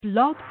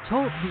Blog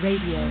Talk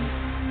Radio.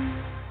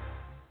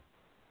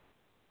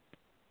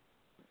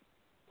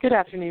 Good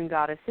afternoon,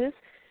 goddesses,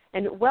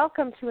 and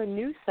welcome to a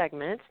new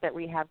segment that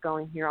we have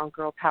going here on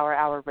Girl Power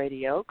Hour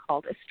Radio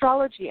called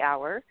Astrology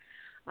Hour.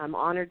 I'm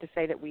honored to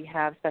say that we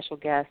have special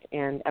guest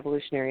and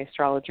evolutionary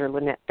astrologer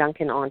Lynnette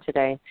Duncan on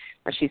today.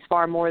 She's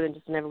far more than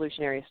just an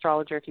evolutionary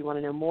astrologer. If you want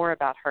to know more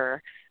about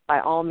her, by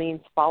all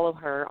means follow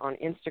her on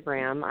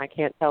Instagram. I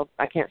can't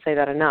say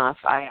that enough.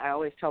 I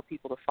always tell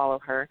people to follow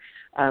her.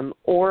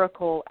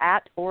 Oracle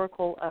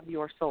of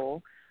Your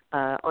Soul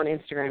on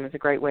Instagram is a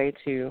great way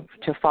to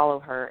follow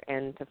her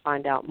and to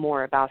find out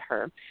more about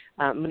her.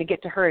 I'm going to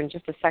get to her in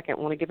just a second. I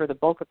want to give her the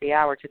bulk of the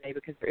hour today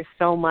because there is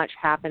so much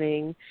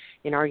happening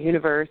in our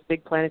universe,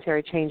 big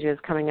planetary changes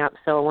coming up,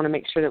 so I want to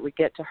make sure that we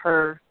get to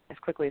her as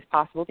quickly as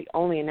possible. The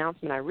only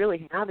announcement I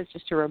really have is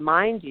just to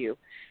remind you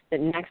that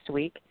next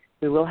week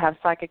we will have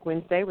Psychic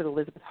Wednesday with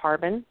Elizabeth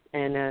Harbin,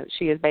 and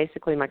she is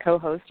basically my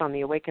co-host on the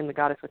Awaken the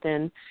Goddess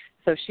Within.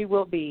 So she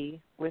will be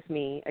with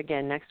me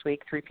again next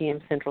week, 3 p.m.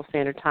 Central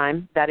Standard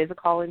Time. That is a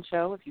call-in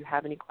show. If you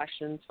have any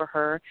questions for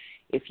her,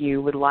 if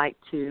you would like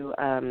to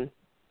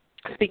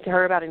speak to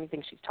her about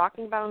anything she's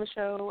talking about on the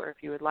show, or if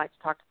you would like to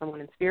talk to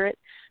someone in spirit,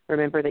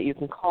 remember that you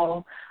can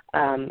call.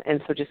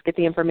 And so just get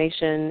the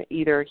information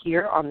either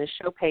here on this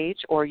show page,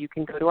 or you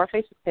can go to our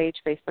Facebook page,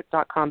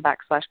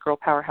 facebook.com/Girl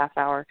Power Half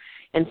Hour,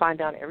 and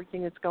find out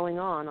everything that's going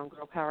on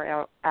Girl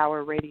Power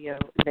Hour Radio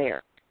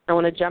there. I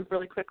want to jump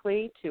really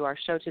quickly to our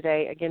show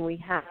today. Again, we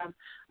have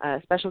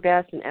a special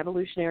guest and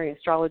evolutionary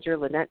astrologer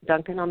Lynnette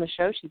Duncan on the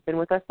show. She's been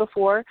with us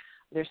before.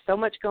 There's so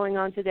much going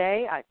on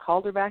today. I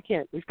called her back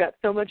in. We've got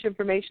so much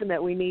information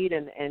that we need,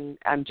 and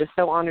I'm just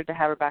so honored to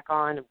have her back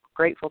on. I'm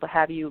grateful to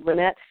have you.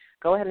 Lynnette,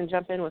 go ahead and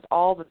jump in with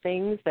all the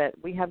things that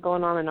we have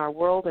going on in our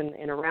world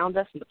and around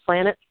us and the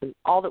planets and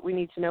all that we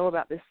need to know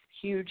about this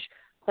huge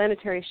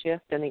planetary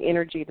shift and the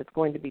energy that's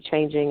going to be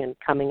changing and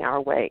coming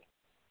our way.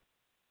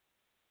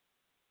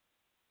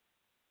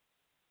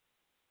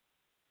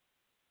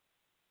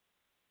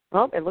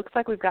 Well, it looks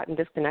like we've gotten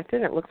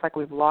disconnected. It looks like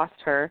we've lost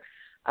her.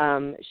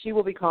 She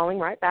will be calling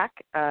right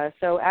back.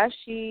 So as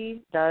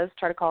she does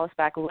try to call us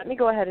back, let me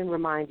go ahead and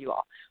remind you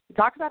all. We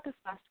talked about this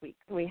last week.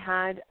 We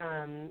had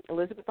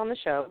Elizabeth on the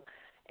show,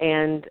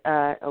 and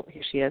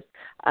here she is.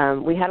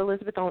 We had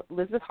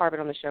Elizabeth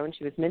Harbin on the show, and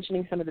she was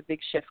mentioning some of the big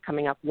shifts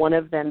coming up, one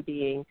of them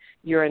being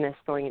Uranus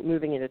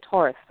moving into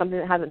Taurus, something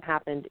that hasn't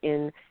happened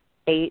in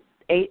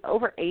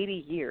over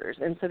 80 years.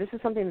 And so this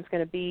is something that's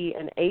going to be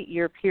an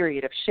 8-year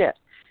period of shift.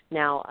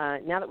 Now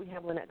that we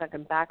have Lynnette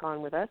Duncan back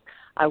on with us,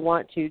 I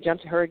want to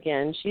jump to her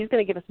again. She's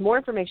going to give us more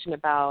information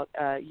about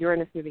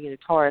Uranus moving into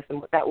Taurus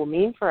and what that will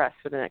mean for us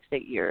for the next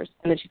 8 years.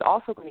 And then she's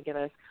also going to give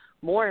us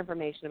more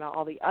information about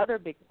all the other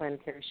big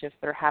planetary shifts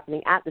that are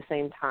happening at the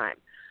same time.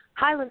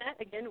 Hi, Lynnette.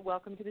 Again,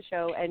 welcome to the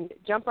show. And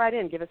jump right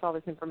in. Give us all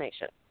this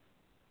information.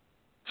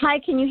 Hi,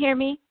 can you hear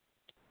me?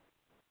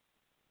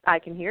 I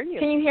can hear you.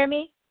 Can you hear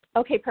me?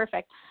 Okay,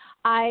 perfect.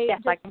 Sorry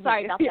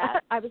about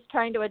that. I was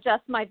trying to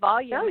adjust my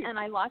volume and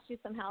I lost you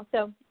somehow.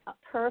 So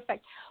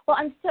perfect. Well,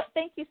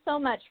 thank you so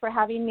much for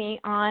having me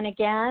on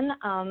again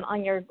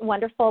on your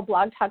wonderful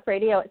Blog Talk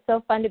Radio. It's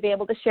so fun to be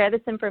able to share this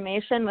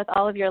information with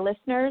all of your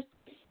listeners.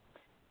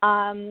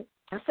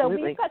 So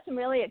we've got some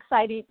really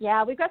exciting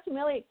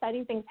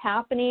things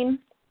happening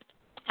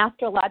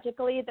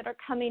astrologically that are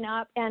coming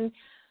up, and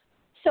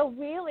so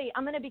really,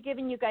 I'm going to be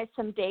giving you guys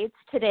some dates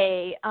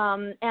today,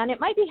 and it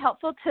might be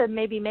helpful to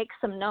maybe make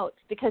some notes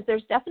because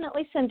there's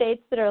definitely some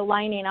dates that are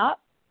lining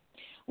up.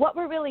 What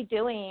we're really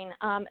doing,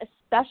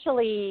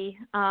 especially,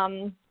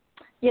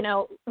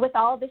 with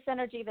all this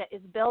energy that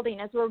is building,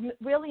 is we're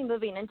really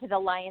moving into the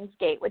Lion's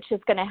Gate, which is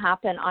going to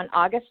happen on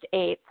August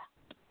 8th.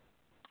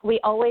 We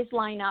always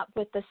line up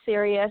with the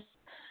Sirius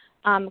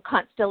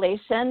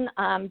constellation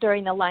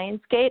during the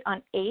Lion's Gate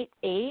on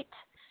 8/8.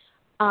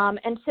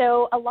 And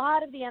so a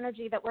lot of the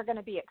energy that we're going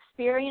to be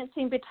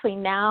experiencing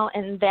between now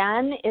and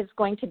then is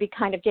going to be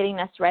kind of getting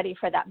us ready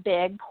for that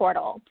big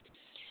portal.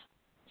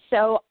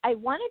 So I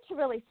wanted to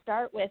really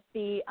start with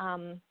the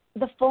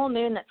full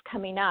moon that's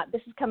coming up.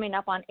 This is coming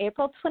up on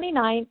April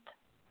 29th.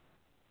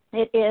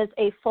 It is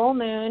a full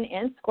moon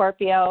in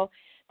Scorpio.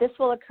 This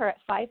will occur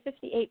at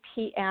 5:58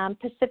 p.m.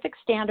 Pacific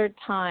Standard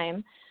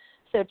Time.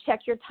 So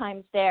check your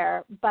times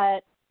there.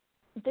 But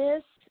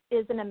this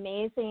is an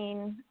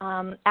amazing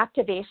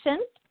activation,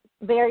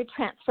 very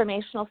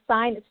transformational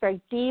sign. It's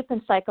very deep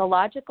and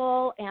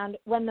psychological. And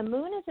when the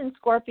moon is in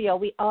Scorpio,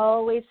 we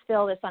always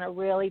feel this on a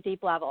really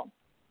deep level.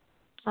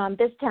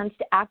 This tends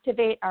to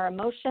activate our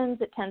emotions.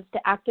 It tends to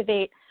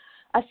activate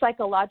a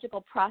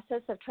psychological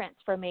process of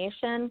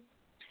transformation.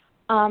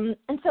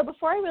 And so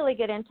before I really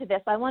get into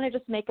this, I want to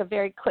just make a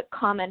very quick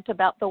comment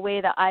about the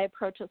way that I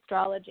approach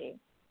astrology.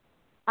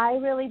 I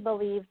really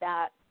believe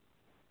that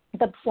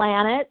the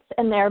planets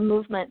and their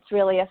movements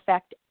really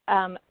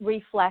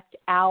reflect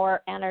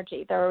our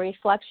energy. They're a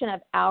reflection of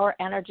our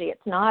energy.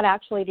 It's not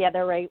actually the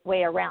other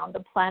way around.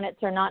 The planets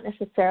are not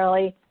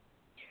necessarily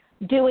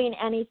doing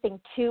anything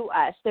to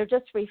us. They're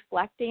just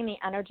reflecting the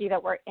energy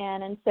that we're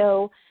in. And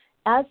so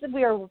as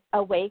we are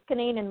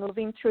awakening and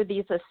moving through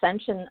these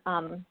ascension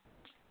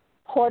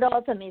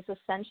portals and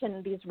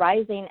these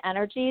rising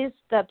energies,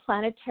 the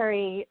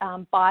planetary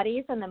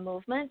bodies and the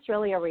movements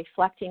really are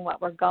reflecting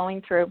what we're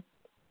going through.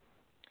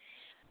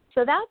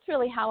 So that's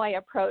really how I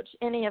approach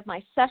any of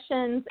my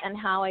sessions and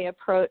how I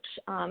approach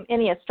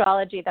any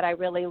astrology that I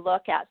really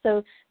look at.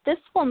 So this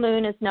full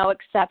moon is no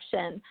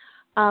exception.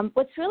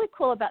 What's really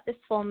cool about this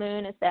full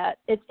moon is that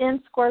it's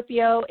in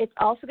Scorpio. It's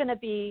also going to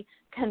be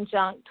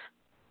conjunct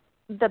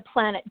the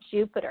planet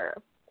Jupiter.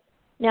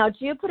 Now,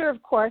 Jupiter,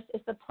 of course,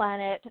 is the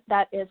planet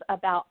that is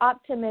about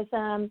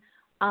optimism,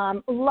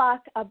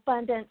 luck,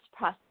 abundance,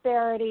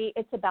 prosperity.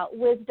 It's about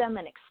wisdom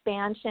and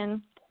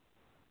expansion.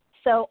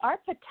 So our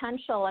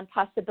potential and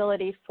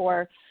possibility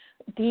for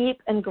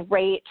deep and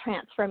great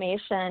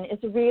transformation is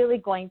really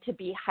going to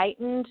be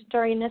heightened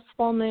during this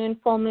full moon.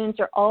 Full moons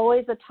are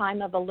always a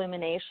time of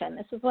illumination.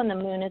 This is when the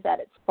moon is at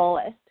its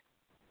fullest.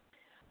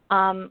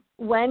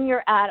 When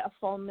you're at a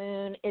full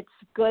moon, it's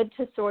good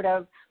to sort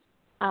of,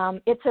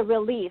 it's a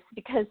release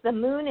because the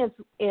moon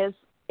is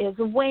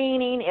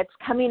waning, it's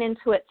coming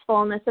into its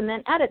fullness, and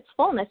then at its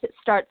fullness, it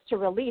starts to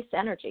release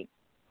energy.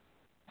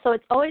 So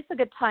it's always a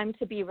good time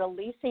to be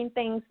releasing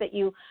things that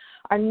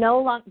are no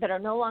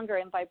longer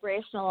in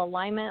vibrational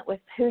alignment with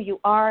who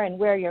you are and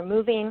where you're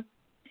moving.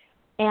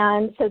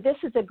 And so this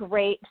is a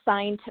great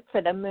sign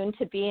for the moon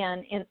to be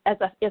in as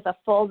a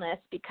fullness,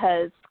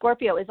 because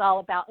Scorpio is all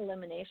about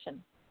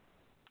illumination.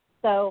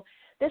 So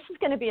this is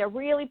going to be a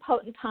really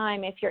potent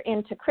time if you're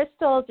into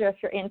crystals or if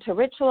you're into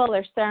ritual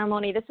or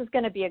ceremony. This is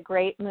going to be a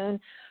great moon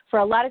for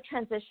a lot of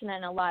transition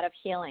and a lot of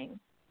healing.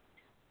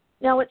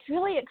 Now, what's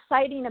really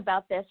exciting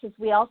about this is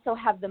we also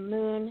have the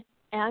moon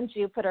and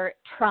Jupiter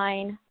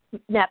trine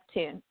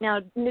Neptune. Now,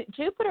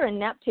 Jupiter and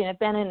Neptune have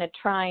been in a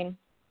trine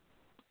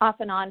off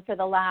and on for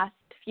the last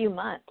few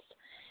months.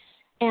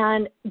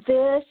 And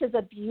this is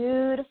a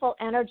beautiful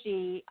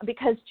energy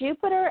because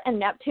Jupiter and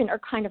Neptune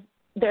are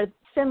they're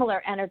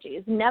similar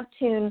energies.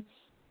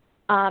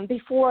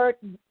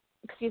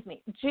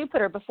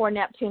 Jupiter, before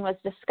Neptune was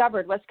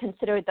discovered, was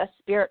considered the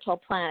spiritual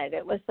planet.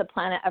 It was the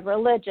planet of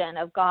religion,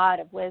 of God,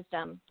 of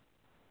wisdom,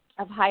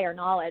 of higher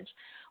knowledge.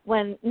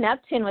 When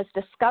Neptune was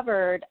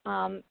discovered,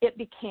 it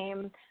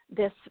became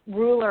this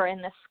ruler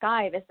in the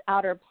sky, this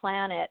outer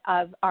planet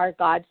of our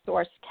God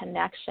source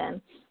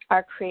connection,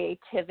 our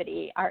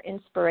creativity, our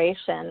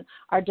inspiration,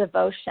 our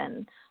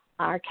devotion,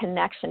 our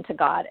connection to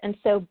God. And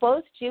so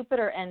both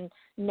Jupiter and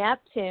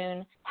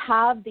Neptune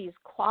have these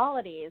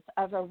qualities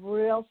of a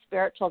real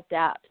spiritual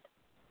depth.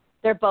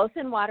 They're both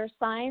in water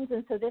signs,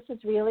 and so this is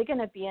really going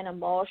to be an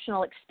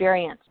emotional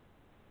experience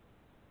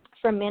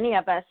for many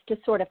of us to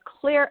sort of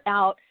clear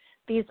out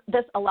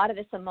a lot of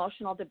this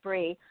emotional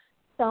debris.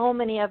 So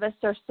many of us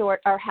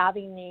are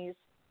having these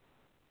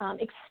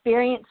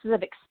experiences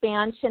of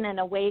expansion and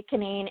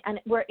awakening,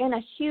 and we're in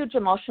a huge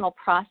emotional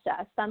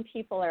process. Some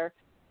people are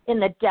in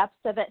the depths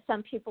of it.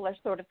 Some people are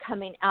sort of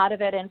coming out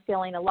of it and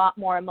feeling a lot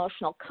more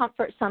emotional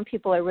comfort. Some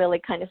people are really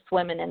kind of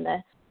swimming in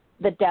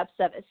the depths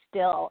of it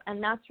still.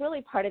 And that's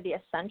really part of the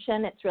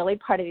ascension. It's really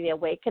part of the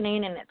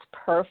awakening, and it's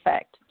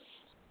perfect.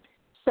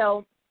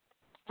 So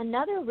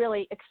another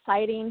really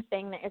exciting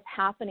thing that is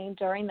happening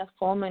during the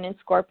full moon in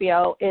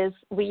Scorpio is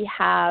we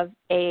have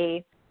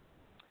a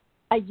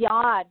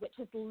yod, which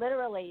is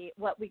literally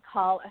what we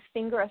call a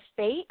finger of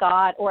fate,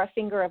 God, or a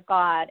finger of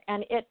God.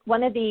 And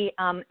one of the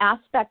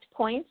aspect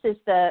points is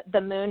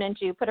the moon and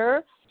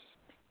Jupiter.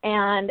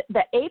 And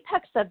the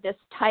apex of this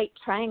tight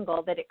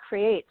triangle that it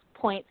creates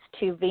points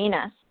to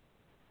Venus,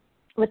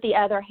 with the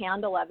other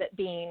handle of it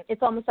being,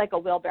 it's almost like a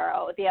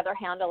wheelbarrow, the other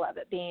handle of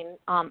it being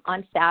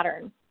on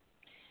Saturn.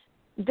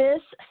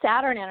 This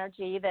Saturn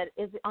energy that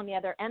is on the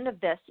other end of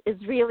this is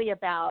really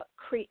about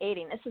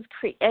creating. This is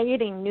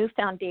creating new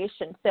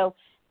foundation. So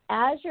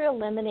as you're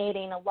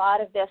eliminating a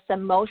lot of this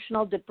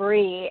emotional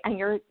debris and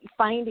you're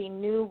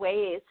finding new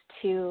ways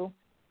to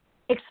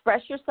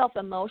express yourself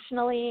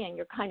emotionally, and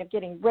you're kind of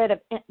getting rid of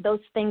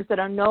those things that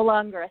are no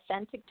longer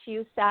authentic to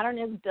you, Saturn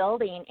is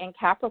building in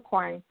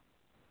Capricorn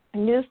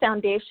new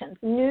foundations,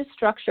 new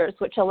structures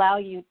which allow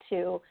you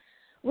to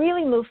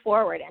really move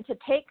forward and to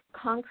take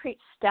concrete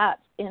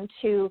steps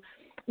into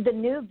the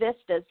new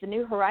vistas, the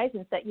new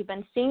horizons that you've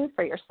been seeing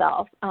for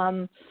yourself.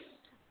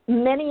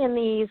 Many in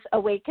these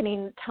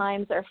awakening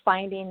times are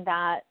finding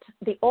that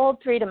the old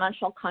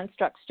three-dimensional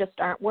constructs just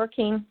aren't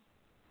working,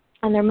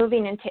 and they're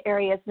moving into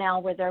areas now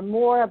where they're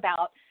more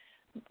about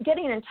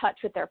getting in touch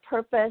with their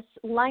purpose,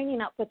 lining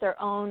up with their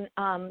own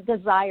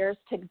desires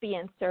to be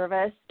in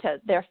service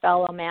to their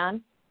fellow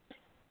man.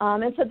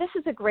 And so this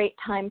is a great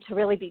time to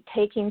really be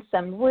taking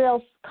some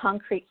real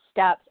concrete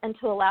steps and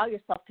to allow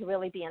yourself to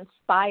really be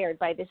inspired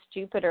by this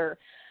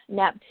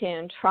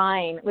Jupiter-Neptune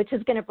trine, which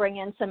is going to bring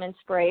in some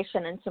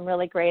inspiration and some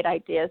really great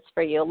ideas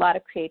for you, a lot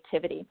of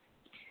creativity.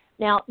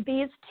 Now,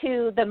 these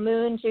two, the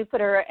moon,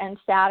 Jupiter, and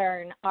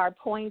Saturn, are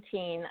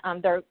pointing,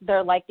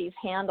 they're like these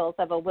handles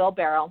of a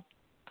wheelbarrow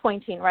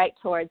pointing right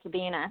towards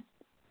Venus.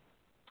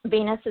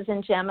 Venus is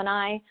in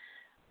Gemini.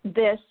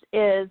 this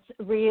is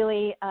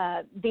really,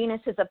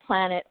 Venus is a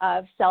planet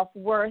of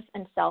self-worth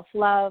and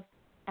self-love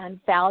and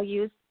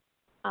values.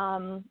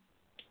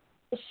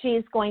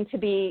 She's going to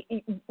be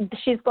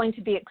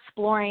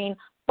exploring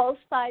both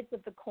sides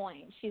of the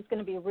coin. She's going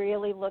to be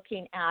really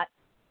looking at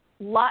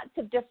lots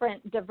of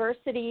different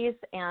diversities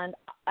and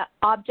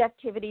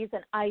objectivities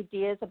and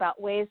ideas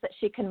about ways that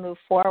she can move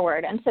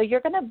forward. And so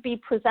you're going to be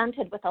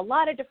presented with a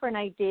lot of different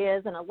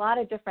ideas and a lot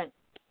of different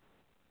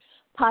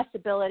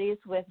possibilities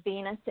with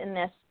Venus in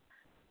this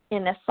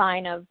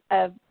sign of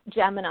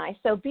Gemini.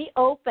 So be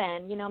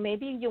open. You know,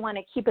 maybe you want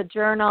to keep a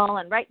journal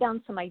and write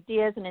down some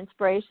ideas and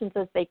inspirations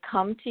as they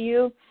come to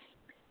you.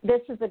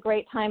 This is a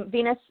great time.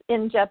 Venus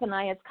in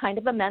Gemini is kind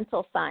of a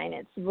mental sign.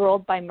 It's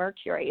ruled by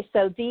Mercury.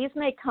 So these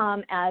may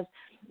come as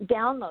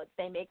downloads.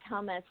 They may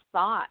come as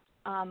thoughts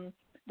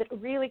that are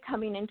really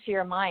coming into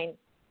your mind.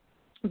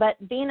 But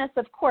Venus,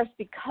 of course,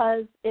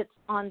 because it's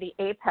on the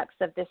apex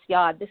of this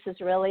yod, this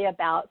is really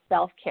about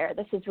self-care.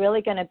 This is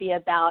really going to be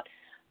about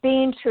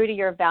being true to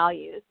your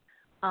values,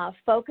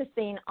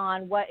 focusing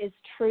on what is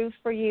true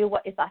for you,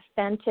 what is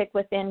authentic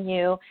within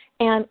you,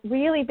 and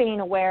really being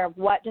aware of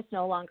what just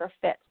no longer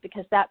fits,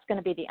 because that's going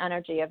to be the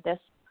energy of this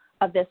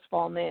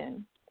full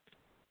moon.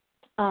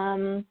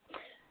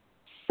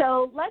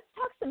 So let's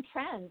talk some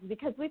trends,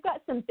 because we've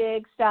got some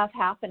big stuff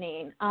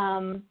happening.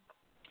 I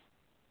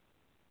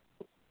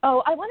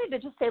wanted to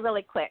just say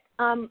really quick,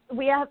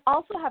 we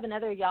also have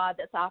another yod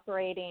that's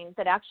operating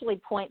that actually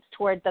points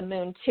toward the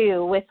moon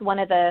too, with one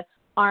of the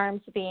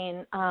arms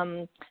being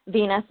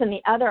Venus, and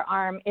the other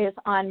arm is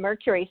on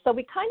Mercury. So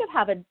we kind of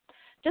have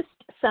just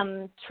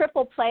some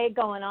triple play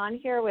going on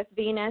here with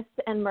Venus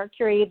and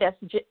Mercury, this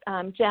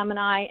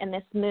Gemini and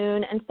this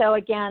moon. And so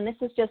again, this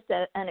is just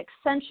an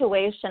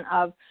accentuation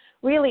of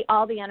really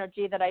all the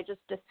energy that I just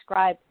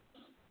described.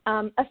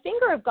 A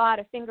finger of God,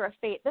 a finger of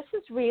fate, this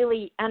is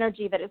really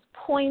energy that is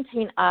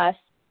pointing us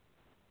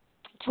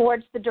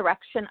towards the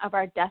direction of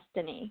our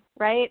destiny,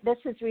 right? This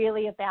is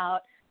really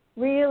about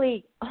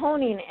really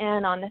honing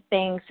in on the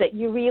things that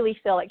you really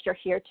feel like you're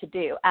here to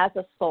do as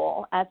a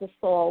soul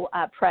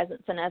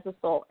presence and as a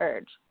soul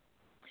urge.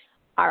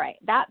 All right,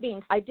 that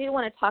being, I do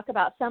want to talk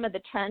about some of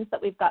the trends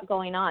that we've got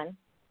going on.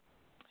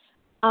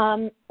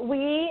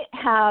 We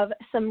have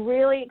some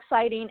really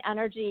exciting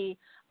energy.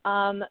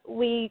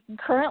 We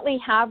currently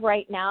have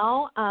right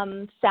now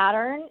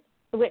Saturn,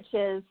 which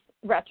is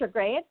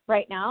retrograde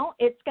right now.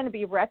 It's going to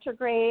be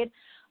retrograde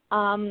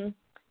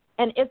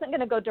and isn't going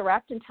to go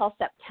direct until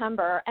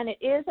September. And it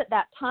is at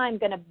that time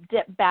going to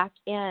dip back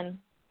in.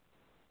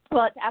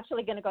 Well, it's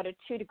actually going to go to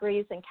 2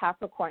 degrees in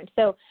Capricorn.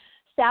 So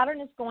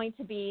Saturn is going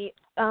to be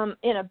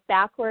in a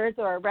backwards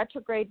or a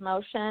retrograde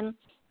motion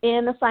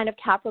in the sign of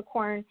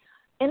Capricorn.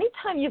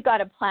 Anytime you've got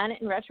a planet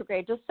in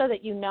retrograde, just so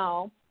that you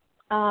know,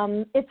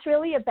 it's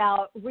really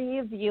about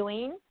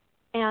reviewing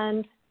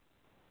and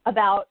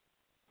about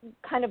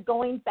kind of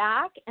going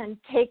back and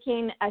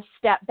taking a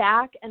step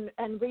back and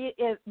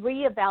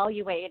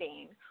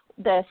reevaluating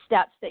the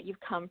steps that you've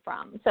come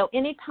from. So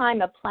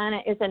anytime a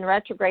planet is in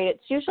retrograde,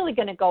 it's usually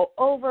going to go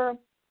over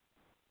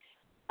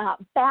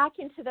back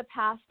into the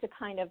past to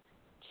kind of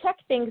check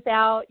things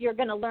out. You're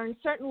going to learn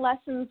certain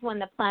lessons when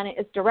the planet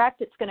is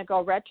direct. It's going to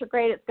go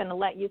retrograde. It's going to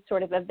let you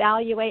sort of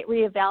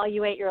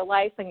reevaluate your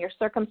life and your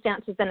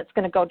circumstances, and it's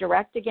going to go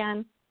direct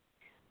again.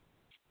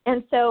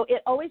 And so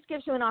it always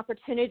gives you an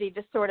opportunity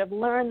to sort of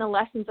learn the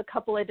lessons a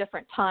couple of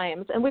different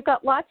times. And we've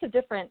got lots of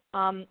different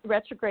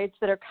retrogrades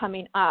that are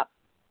coming up.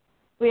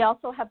 We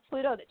also have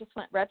Pluto that just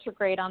went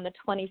retrograde on the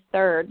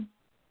 23rd.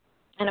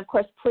 And, of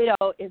course,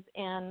 Pluto is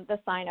in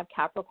the sign of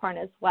Capricorn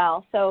as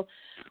well. So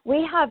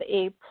we have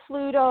a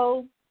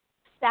Pluto,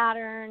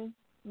 Saturn,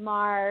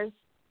 Mars,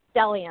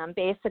 stellium,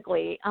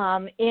 basically,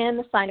 in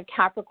the sign of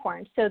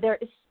Capricorn. So there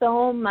is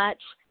so much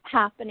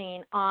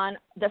happening on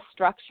the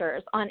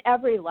structures on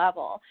every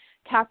level.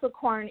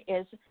 Capricorn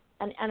is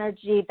an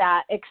energy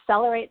that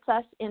accelerates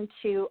us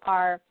into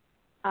our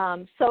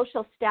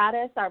social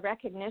status, our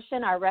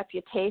recognition, our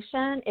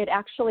reputation. It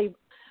actually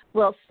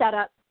will set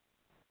up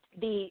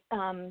the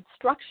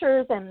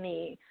structures and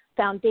the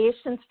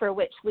foundations for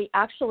which we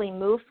actually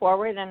move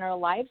forward in our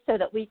life so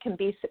that we can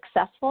be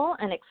successful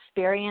and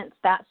experience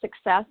that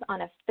success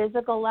on a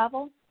physical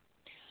level.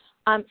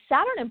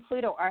 Saturn and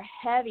Pluto are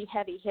heavy,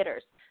 heavy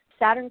hitters.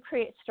 Saturn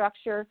creates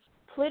structure.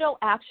 Pluto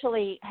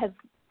actually has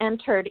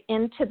entered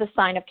into the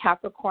sign of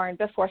Capricorn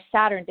before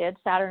Saturn did.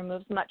 Saturn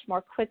moves much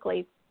more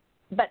quickly.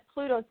 But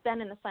Pluto's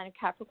been in the sign of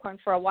Capricorn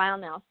for a while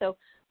now. So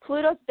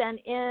Pluto's been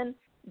in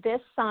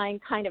this sign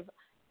kind of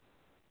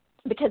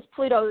because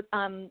Pluto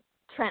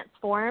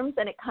transforms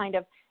and it kind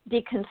of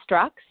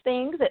deconstructs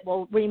things. It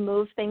will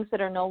remove things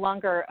that are no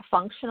longer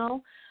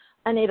functional,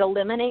 and it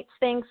eliminates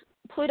things.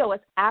 Pluto has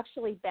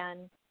actually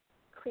been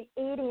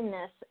creating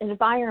this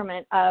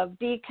environment of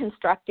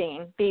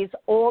deconstructing these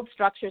old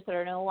structures that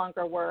are no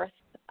longer worth,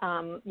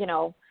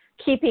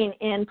 keeping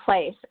in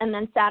place. And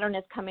then Saturn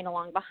is coming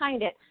along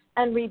behind it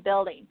and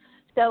rebuilding.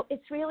 So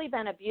it's really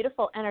been a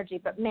beautiful energy,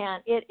 but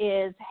man, it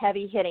is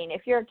heavy hitting.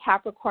 If you're a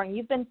Capricorn,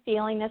 you've been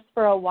feeling this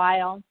for a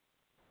while.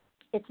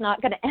 It's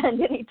not going to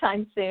end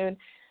anytime soon.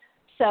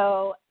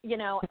 So,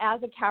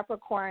 as a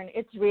Capricorn,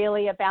 it's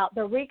really about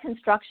the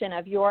reconstruction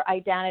of your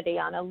identity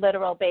on a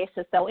literal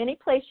basis. So any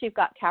place you've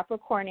got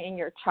Capricorn in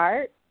your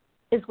chart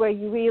is where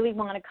you really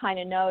want to kind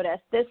of notice.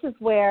 This is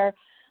where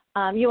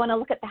you want to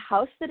look at the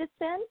house that it's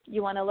in.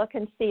 You want to look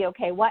and see,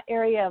 okay, what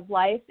area of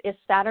life is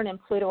Saturn and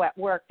Pluto at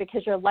work?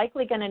 Because you're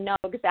likely going to know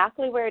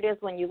exactly where it is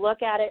when you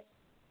look at it.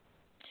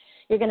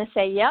 You're going to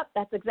say, yep,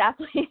 that's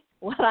exactly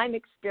what I'm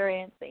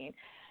experiencing.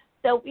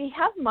 So we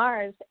have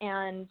Mars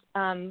and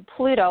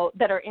Pluto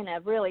that are in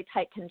a really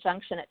tight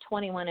conjunction at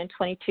 21 and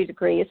 22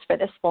 degrees for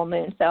this full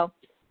moon. So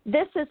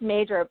this is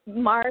major.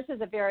 Mars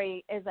is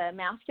a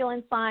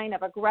masculine sign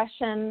of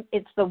aggression.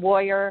 It's the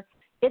warrior.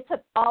 It's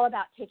all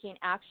about taking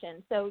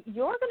action. So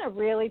you're going to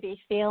really be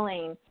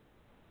feeling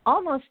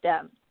almost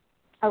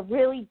a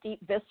really deep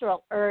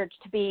visceral urge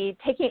to be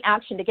taking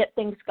action to get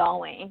things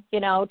going,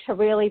 to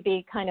really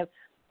be kind of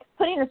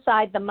putting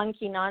aside the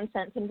monkey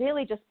nonsense and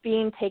really just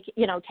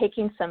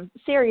taking some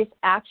serious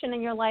action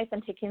in your life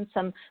and taking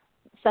some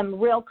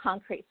real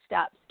concrete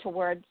steps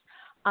towards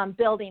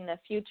building the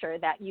future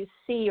that you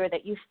see or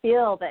that you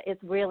feel that is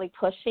really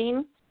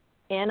pushing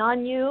in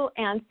on you.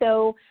 And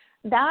so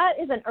that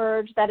is an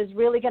urge that is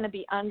really going to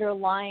be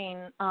underlying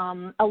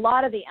a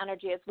lot of the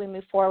energy as we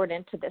move forward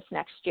into this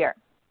next year.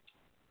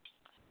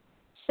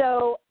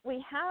 So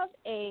we have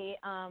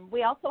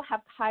we also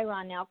have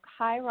Chiron now.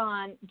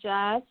 Chiron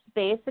just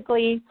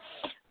basically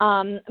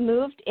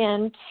moved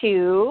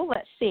into,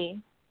 let's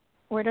see,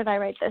 where did I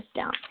write this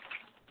down?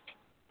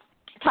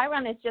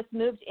 Chiron has just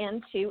moved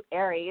into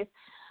Aries.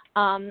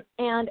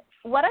 And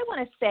what I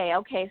want to say,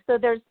 okay, so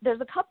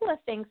there's a couple of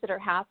things that are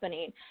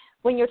happening.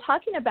 When you're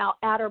talking about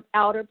outer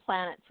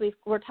planets,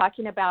 we're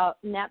talking about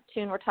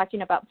Neptune, we're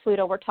talking about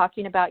Pluto, we're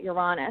talking about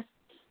Uranus.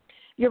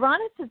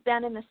 Uranus has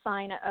been in the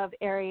sign of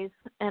Aries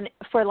and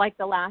for like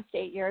the last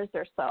 8 years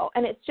or so,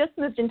 and it's just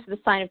moved into the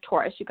sign of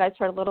Taurus. You guys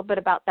heard a little bit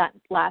about that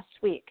last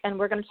week, and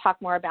we're going to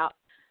talk more about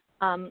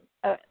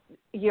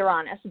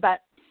Uranus.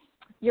 But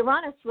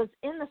Uranus was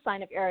in the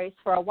sign of Aries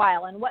for a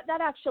while, and what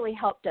that actually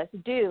helped us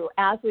do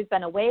as we've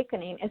been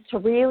awakening is to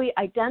really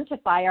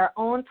identify our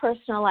own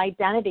personal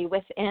identity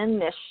within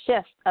this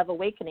shift of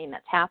awakening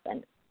that's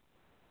happened.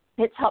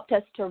 It's helped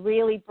us to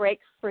really break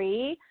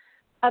free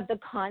of the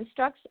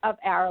constructs of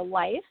our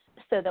life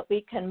so that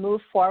we can move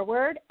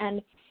forward.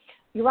 And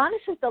Uranus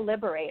is the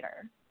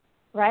liberator,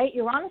 right?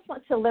 Uranus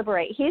wants to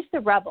liberate. He's the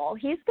rebel.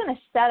 He's going to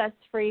set us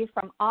free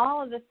from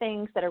all of the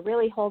things that are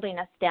really holding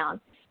us down.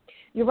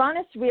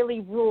 Uranus really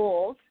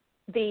rules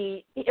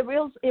the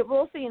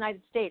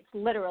United States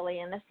literally,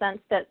 in the sense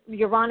that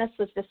Uranus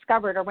was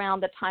discovered around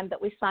the time that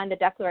we signed the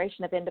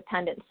Declaration of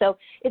Independence. So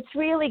it's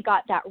really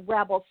got that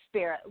rebel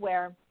spirit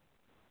where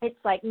it's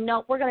like,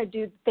 no, we're going to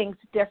do things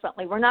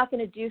differently. We're not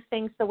going to do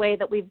things the way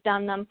that we've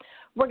done them.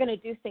 We're going to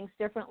do things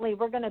differently.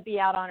 We're going to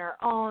be out on our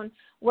own.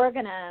 We're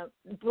going to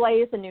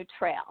blaze a new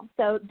trail.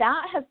 So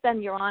that has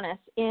been Uranus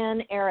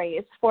in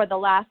Aries for the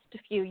last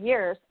few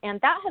years,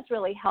 and that has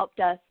really helped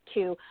us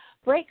to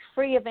break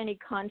free of any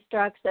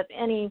constructs, of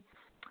any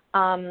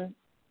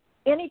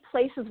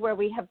places where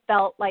we have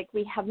felt like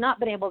we have not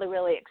been able to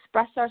really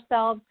express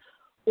ourselves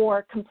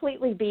or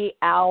completely be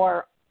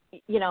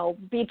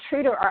be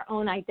true to our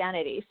own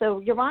identity. So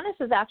Uranus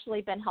has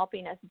actually been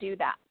helping us do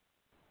that.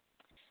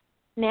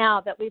 Now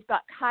that we've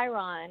got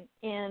Chiron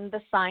in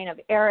the sign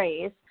of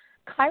Aries,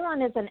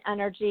 Chiron is an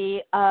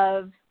energy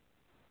of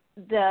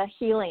the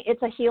healing.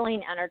 It's a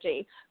healing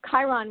energy.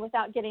 Chiron,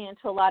 without getting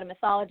into a lot of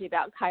mythology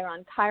about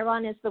Chiron,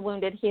 Chiron is the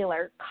wounded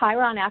healer.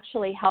 Chiron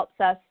actually helps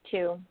us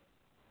to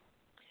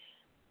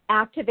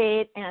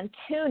activate and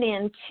tune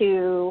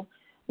into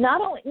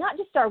not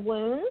just our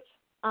wounds,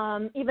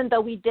 even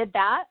though we did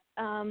that,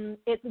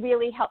 it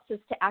really helps us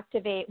to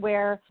activate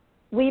where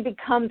we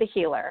become the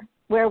healer,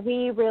 where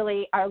we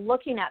really are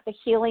looking at the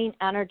healing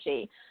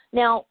energy.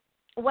 Now,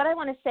 what I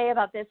want to say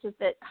about this is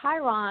that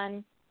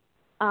Chiron,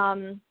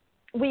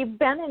 we've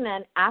been in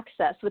an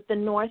axis with the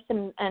North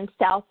and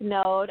South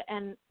Node,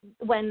 and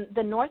when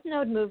the North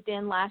Node moved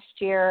in last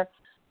year,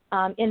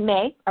 in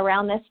May,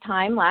 around this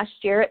time last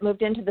year, it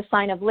moved into the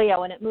sign of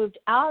Leo, and it moved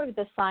out of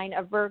the sign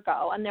of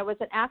Virgo. And there was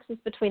an axis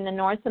between the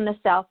North and the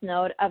South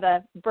Node of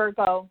a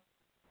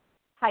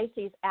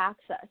Virgo-Pisces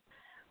axis.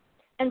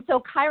 And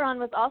so Chiron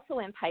was also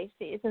in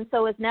Pisces, and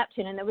so was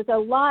Neptune. And there was a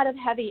lot of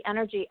heavy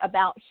energy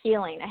about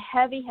healing, a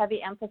heavy,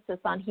 heavy emphasis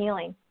on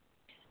healing.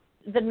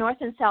 The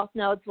North and South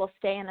Nodes will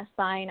stay in a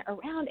sign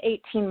around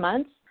 18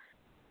 months.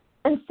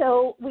 And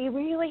so we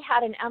really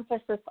had an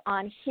emphasis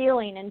on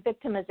healing and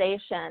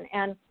victimization.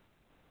 And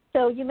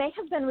so you may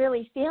have been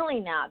really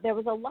feeling that. There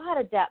was a lot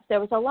of depth.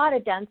 There was a lot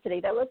of density.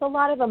 There was a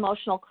lot of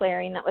emotional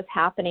clearing that was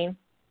happening.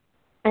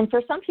 And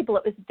for some people,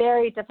 it was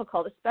very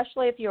difficult,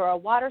 especially if you were a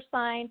water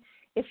sign,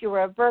 if you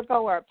were a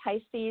Virgo or a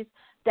Pisces,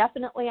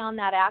 definitely on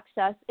that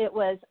axis, it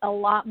was a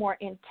lot more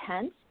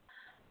intense.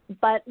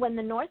 But when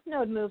the North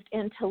Node moved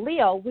into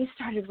Leo, we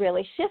started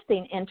really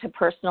shifting into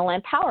personal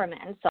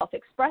empowerment and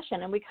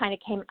self-expression, and we kind of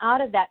came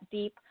out of that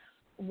deep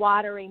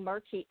watery,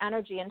 murky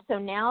energy. And so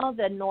now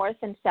the North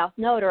and South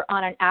Node are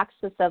on an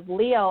axis of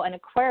Leo and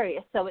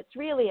Aquarius. So it's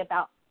really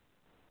about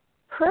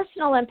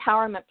personal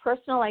empowerment,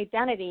 personal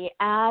identity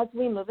as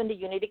we move into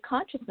unity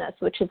consciousness,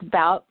 which is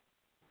about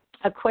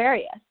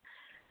Aquarius.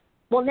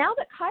 Well, now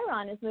that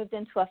Chiron has moved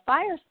into a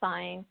fire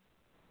sign,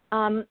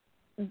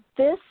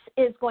 this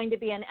is going to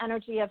be an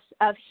energy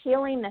of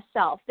healing the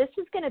self. This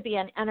is going to be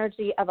an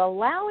energy of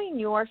allowing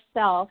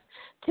yourself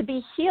to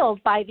be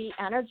healed by the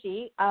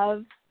energy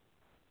of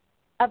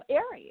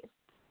Aries.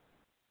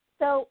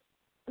 So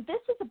this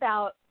is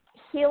about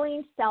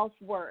healing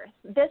self-worth.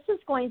 This is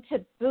going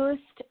to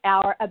boost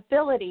our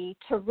ability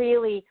to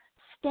really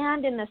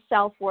stand in the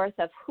self-worth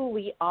of who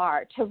we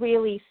are, to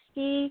really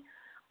see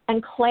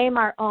and claim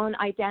our own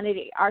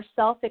identity, our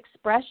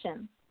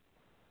self-expression.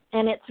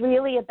 And it's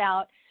really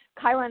about,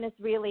 Chiron is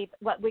really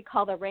what we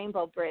call the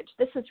rainbow bridge.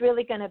 This is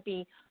really going to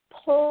be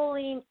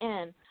pulling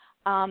in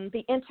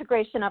the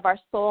integration of our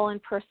soul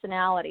and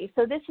personality.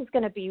 So this is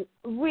going to be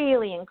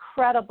really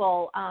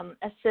incredible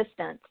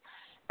assistance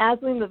as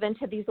we move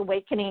into these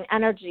awakening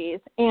energies.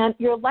 And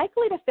you're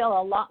likely to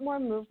feel a lot more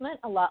movement,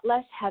 a lot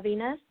less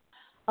heaviness,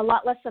 a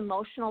lot less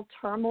emotional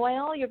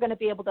turmoil. You're going to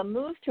be able to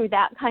move through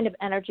that kind of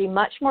energy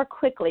much more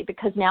quickly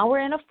because now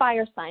we're in a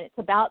fire sign. It's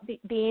about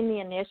being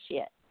the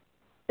initiate.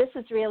 This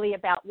is really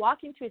about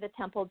walking through the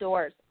temple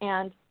doors.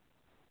 And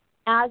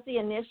as the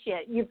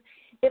initiate,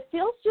 it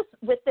feels just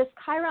with this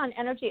Chiron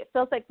energy, it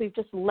feels like we've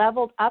just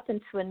leveled up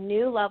into a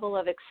new level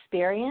of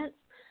experience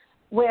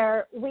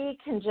where we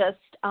can just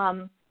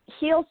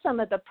heal some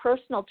of the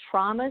personal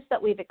traumas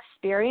that we've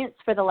experienced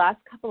for the last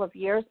couple of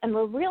years, and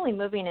we're really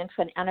moving into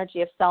an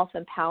energy of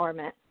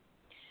self-empowerment.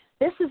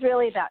 This is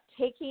really about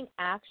taking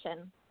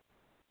action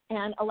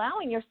and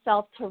allowing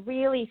yourself to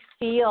really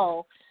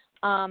feel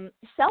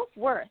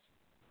self-worth.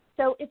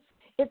 So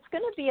it's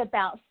going to be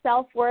about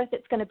self-worth.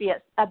 It's going to be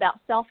about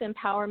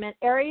self-empowerment.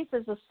 Aries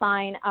is a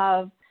sign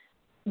of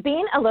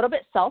being a little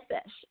bit selfish.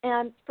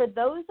 And for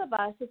those of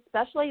us,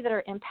 especially that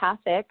are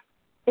empathic,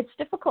 it's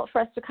difficult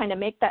for us to kind of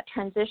make that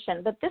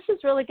transition, but this is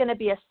really going to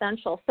be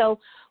essential. So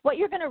what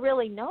you're going to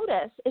really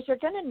notice is you're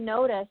going to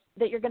notice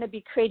that you're going to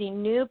be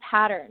creating new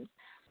patterns.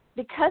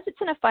 Because it's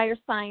in a fire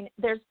sign,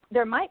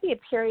 there might be a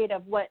period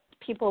of what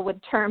people would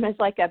term as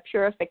like a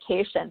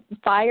purification.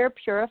 Fire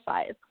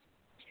purifies.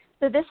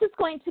 So this is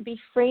going to be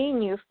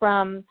freeing you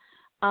from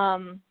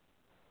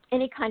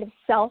any kind of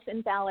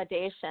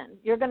self-invalidation.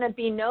 You're going to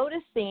be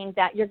noticing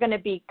that you're going to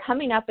be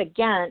coming up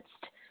against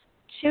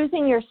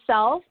choosing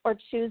yourself or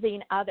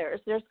choosing others.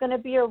 There's going to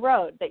be a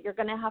road that you're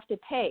going to have to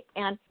take.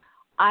 And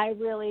I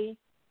really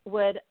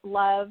would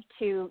love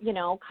to,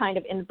 kind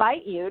of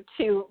invite you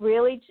to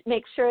really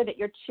make sure that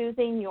you're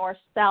choosing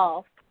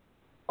yourself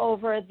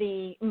over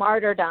the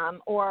martyrdom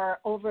or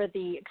over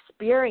the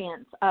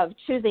experience of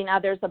choosing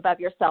others above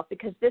yourself,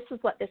 because this is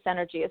what this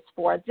energy is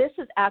for. This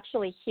is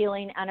actually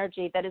healing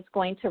energy that is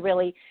going to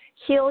really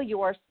heal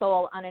your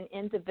soul on an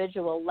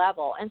individual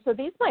level. And so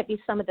these might be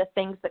some of the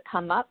things that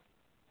come up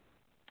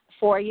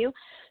for you.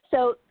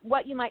 So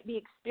what you might be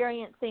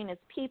experiencing is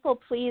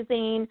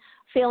people-pleasing,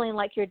 feeling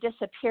like you're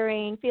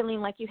disappearing, feeling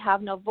like you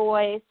have no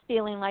voice,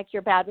 feeling like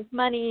you're bad with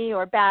money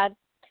or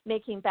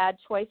making bad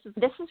choices.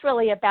 This is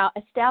really about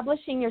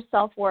establishing your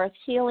self-worth,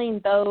 healing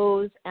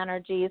those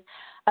energies,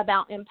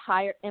 about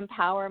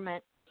empowerment,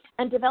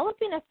 and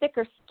developing a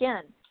thicker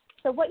skin.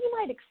 So what you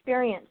might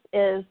experience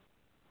is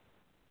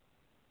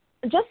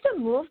just a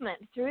movement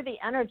through the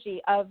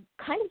energy of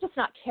kind of just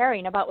not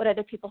caring about what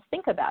other people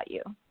think about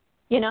you.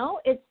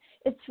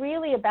 It's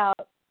really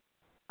about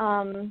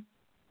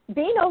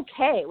being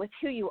okay with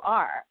who you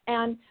are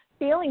and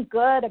feeling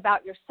good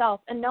about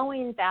yourself and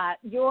knowing that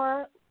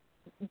you're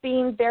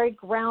being very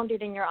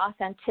grounded in your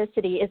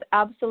authenticity is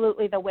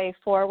absolutely the way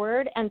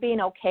forward, and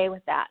being okay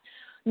with that.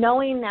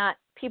 Knowing that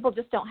people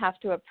just don't have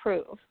to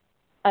approve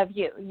of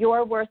you.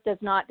 Your worth does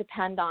not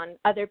depend on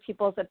other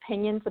people's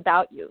opinions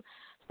about you.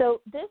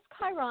 So this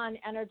Chiron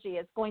energy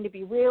is going to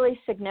be really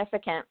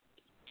significant.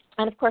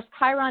 And, of course,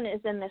 Chiron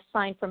is in this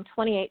sign from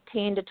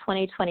 2018 to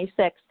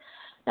 2026.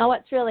 Now,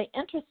 what's really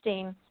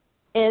interesting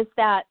is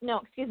that, to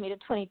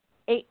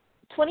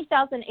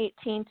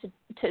 2018 to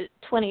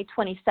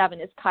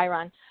 2027 is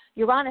Chiron.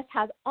 Uranus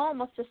has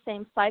almost the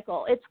same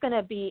cycle. It's going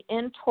to be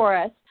in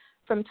Taurus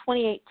from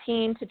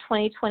 2018 to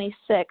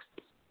 2026.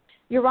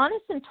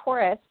 Uranus and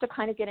Taurus, to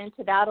kind of get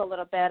into that a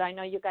little bit, I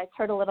know you guys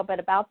heard a little bit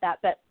about that,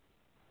 but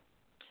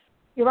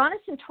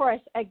Uranus and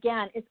Taurus,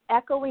 again, is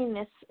echoing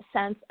this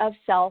sense of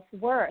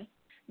self-worth.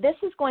 This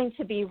is going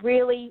to be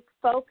really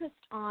focused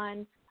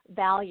on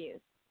values.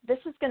 This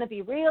is going to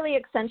be really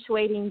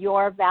accentuating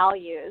your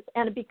values.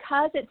 And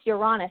because it's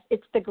Uranus,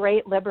 it's the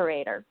great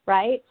liberator,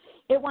 right?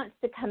 It wants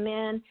to come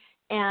in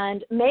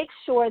and make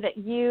sure that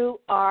you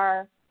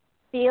are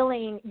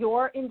feeling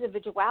your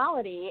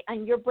individuality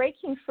and you're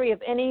breaking free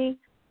of any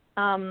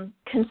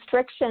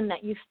constriction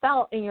that you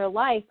felt in your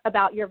life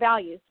about your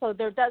values. So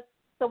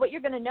what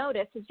you're going to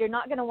notice is you're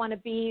not going to want to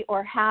be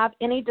or have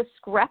any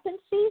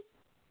discrepancies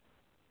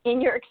in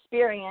your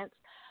experience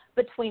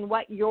between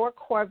what your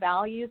core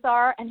values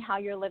are and how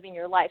you're living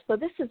your life. So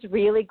this is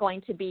really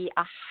going to be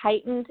a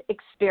heightened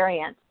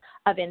experience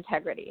of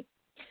integrity.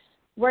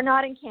 We're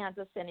not in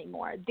Kansas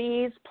anymore.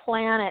 These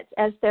planets,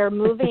 as they're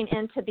moving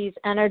into these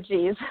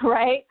energies,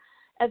 right?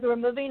 As we're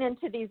moving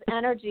into these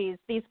energies,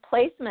 these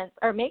placements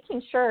are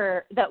making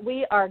sure that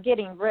we are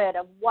getting rid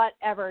of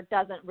whatever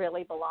doesn't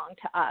really belong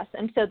to us.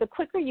 And so the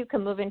quicker you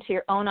can move into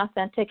your own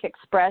authentic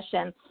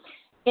expression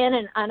in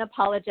an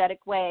unapologetic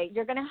way,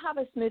 you're going to have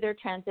a smoother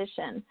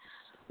transition,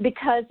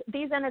 because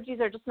these energies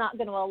are just not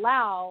going to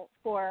allow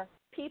for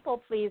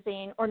people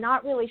pleasing or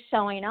not really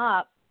showing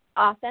up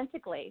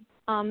authentically.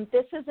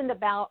 This isn't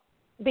about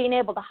being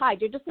able to hide.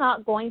 You're just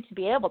not going to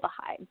be able to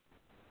hide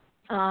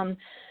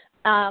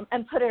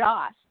and put it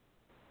off.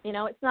 You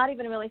know, it's not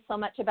even really so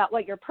much about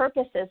what your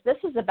purpose is. This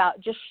is about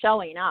just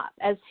showing up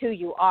as who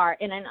you are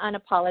in an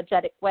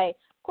unapologetic way.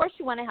 Of course,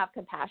 you want to have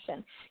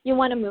compassion. You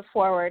want to move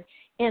forward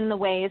in the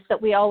ways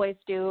that we always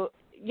do,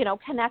 you know,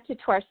 connected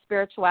to our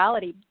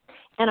spirituality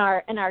and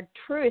our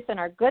truth and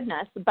our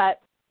goodness. But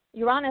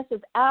Uranus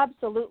is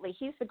absolutely,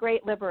 he's the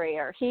great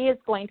liberator. He is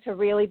going to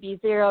really be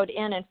zeroed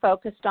in and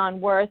focused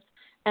on worth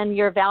and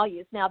your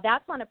values. Now,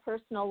 that's on a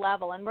personal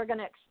level, and we're going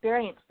to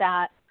experience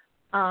that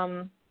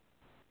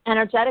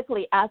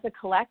energetically as a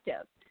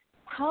collective.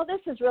 How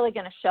this is really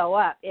going to show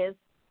up is,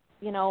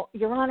 you know,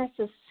 Uranus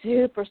is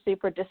super,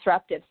 super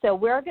disruptive. So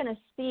we're going to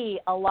see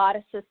a lot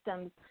of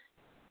systems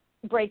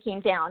breaking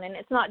down. And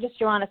it's not just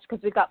Uranus,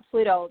 because we've got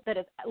Pluto that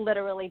is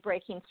literally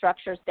breaking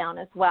structures down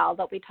as well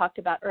that we talked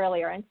about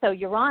earlier. And so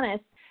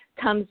Uranus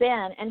comes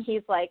in and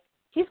he's going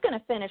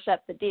to finish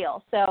up the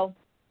deal. So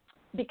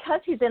because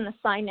he's in the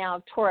sign now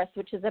of Taurus,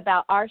 which is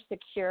about our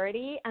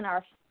security and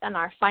our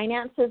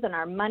finances and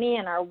our money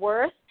and our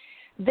worth,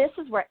 this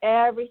is where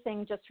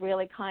everything just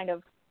really kind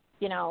of,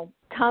 you know,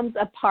 comes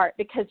apart,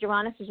 because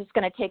Uranus is just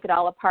going to take it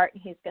all apart,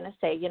 and he's going to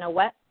say, you know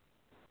what?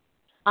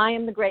 I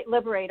am the great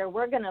liberator.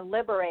 We're going to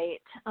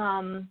liberate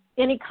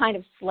any kind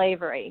of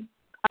slavery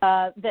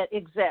that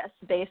exists,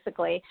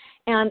 basically.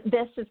 And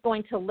this is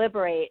going to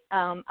liberate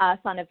us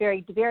on a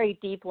very, very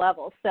deep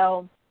level.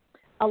 So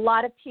a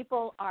lot of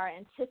people are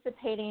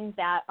anticipating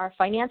that our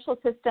financial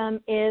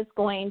system is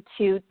going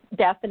to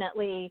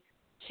definitely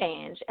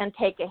change and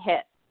take a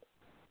hit.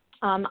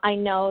 I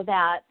know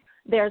that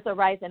there's a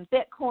rise in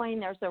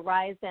Bitcoin. There's a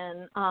rise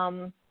in,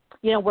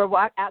 you know,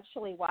 we're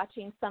actually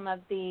watching some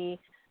of the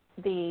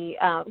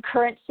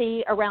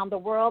currency around the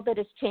world that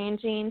is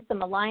changing,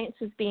 some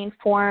alliances being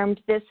formed.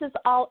 This is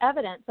all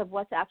evidence of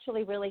what's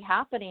actually really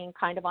happening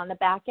kind of on the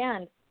back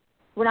end.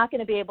 We're not going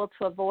to be able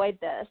to avoid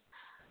this.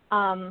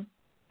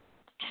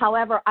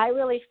 However, I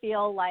really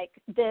feel like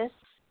this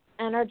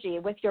energy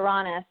with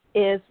Uranus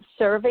is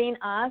serving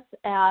us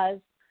as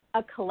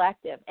a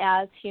collective,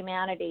 as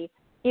humanity.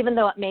 Even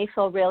though it may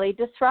feel really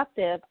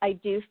disruptive, I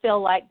do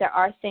feel like there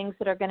are things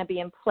that are going to be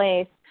in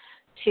place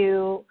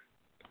to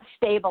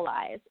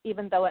stabilize,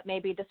 even though it may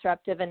be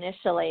disruptive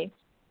initially.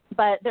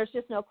 But there's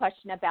just no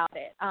question about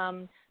it.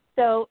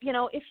 So, you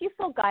know, if you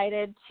feel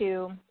guided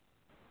to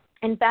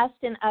invest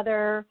in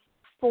other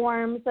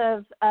forms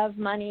of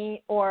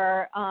money,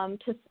 or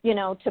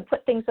to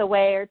put things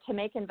away, or to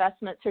make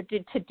investments, or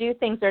to do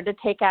things, or to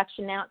take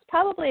action now, it's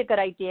probably a good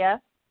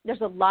idea.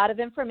 There's a lot of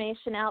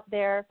information out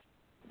there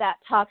that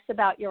talks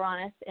about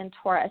Uranus and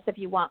Taurus. If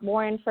you want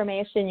more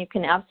information, you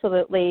can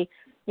absolutely,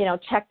 you know,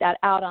 check that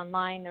out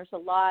online. There's a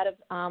lot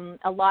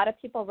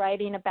of people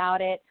writing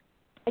about it.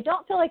 I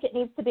don't feel like it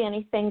needs to be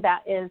anything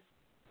that is,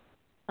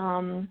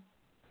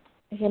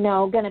 you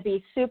know, going to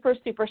be super,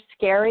 super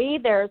scary.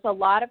 There's a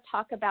lot of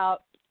talk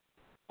about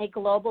a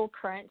global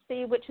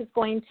currency which is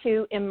going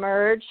to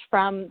emerge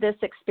from this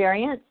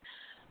experience.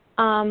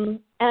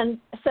 And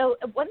so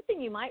one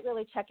thing you might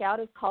really check out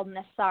is called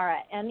Nesara,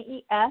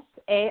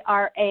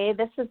 Nesara.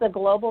 This is a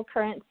global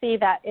currency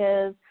that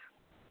is,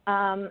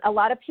 a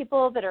lot of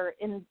people that are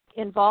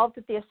involved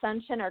with the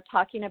Ascension are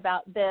talking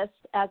about this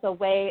as a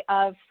way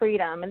of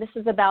freedom, and this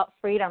is about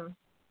freedom.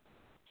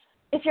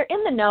 If you're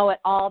in the know at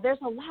all, there's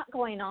a lot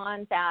going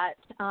on that,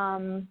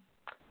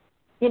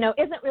 you know,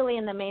 isn't really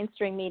in the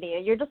mainstream media.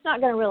 You're just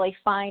not going to really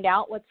find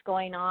out what's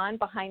going on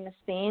behind the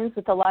scenes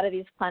with a lot of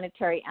these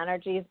planetary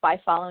energies by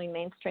following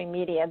mainstream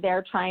media.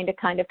 They're trying to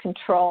kind of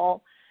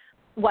control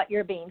what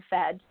you're being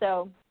fed.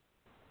 So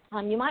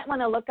you might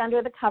want to look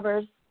under the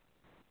covers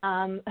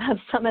of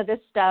some of this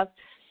stuff,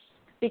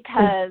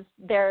 because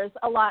there's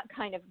a lot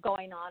kind of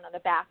going on the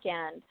back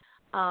end.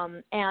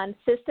 And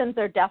systems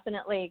are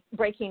definitely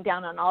breaking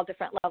down on all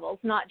different levels,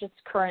 not just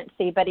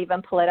currency, but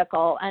even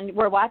political. And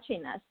we're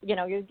watching this. You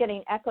know, you're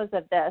getting echoes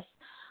of this,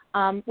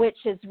 which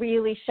is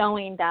really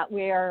showing that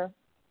we're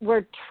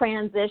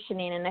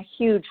transitioning in a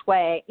huge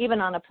way,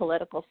 even on a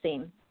political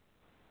scene.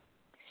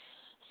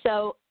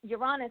 So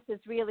Uranus is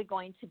really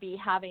going to be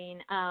having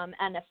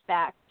an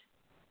effect.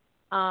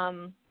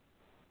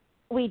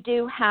 We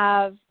do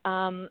have,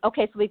 so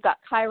we've got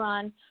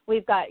Chiron,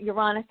 we've got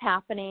Uranus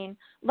happening.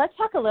 Let's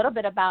talk a little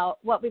bit about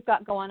what we've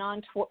got going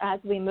on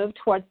as we move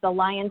towards the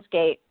Lion's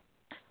Gate.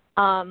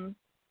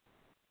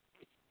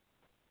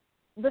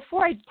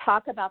 before I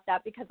talk about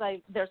that, because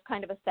there's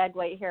kind of a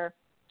segue here,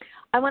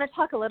 I want to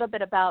talk a little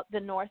bit about the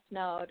North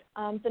Node.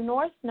 The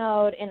North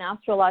Node, in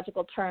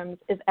astrological terms,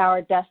 is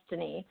our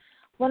destiny.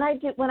 When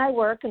I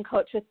work and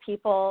coach with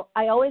people,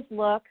 I always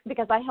look,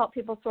 because I help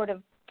people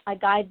I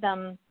guide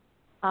them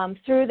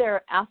through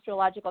their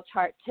astrological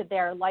chart to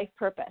their life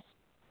purpose,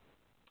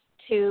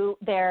 to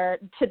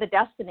the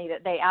destiny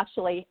that they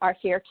actually are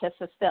here to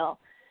fulfill.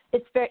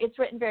 It's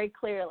written very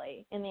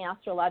clearly in the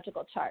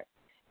astrological chart.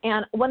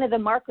 And one of the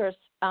markers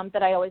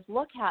that I always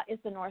look at is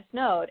the North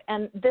Node,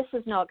 and this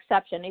is no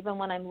exception. Even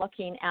when I'm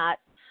looking at,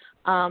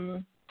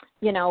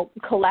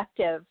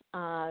 collective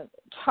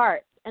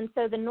charts. And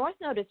so the North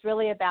Node is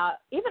really about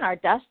even our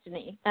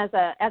destiny as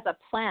a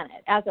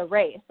planet, as a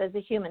race, as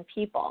a human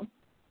people.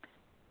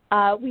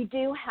 We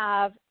do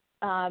have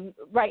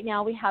right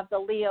now we have a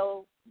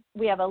Leo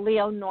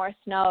North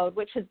Node,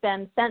 which has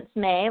been since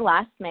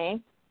last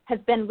May, has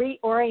been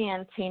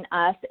reorienting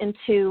us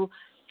into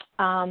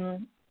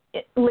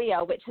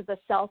Leo, which is a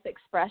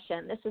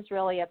self-expression. This is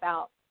really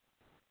about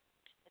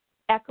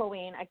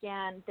echoing,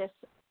 again, this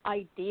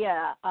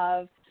idea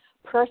of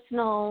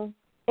personal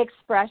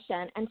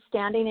expression and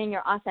standing in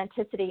your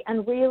authenticity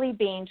and really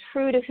being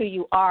true to who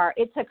you are.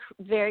 It's a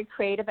very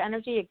creative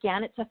energy.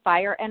 Again, it's a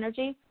fire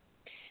energy.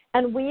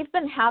 And we've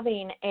been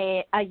having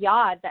a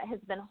yod that has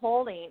been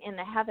holding in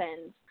the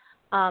heavens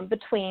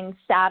between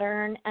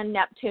Saturn and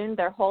Neptune.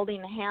 They're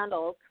holding the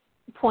handles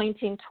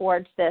pointing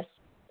towards this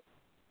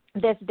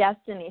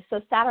destiny.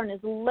 So Saturn is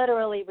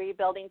literally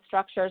rebuilding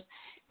structures,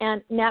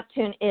 and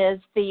Neptune is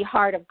the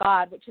heart of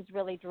God, which is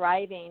really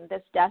driving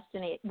this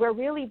destiny. We're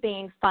really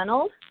being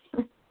funneled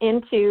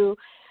into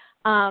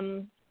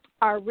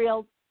our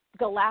real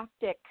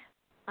galactic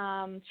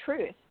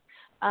truth.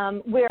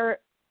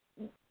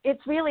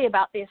 It's really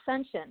about the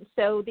ascension.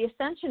 So the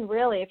ascension,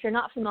 really, if you're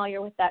not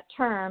familiar with that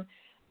term,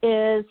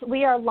 is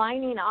we are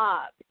lining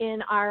up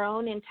in our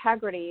own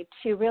integrity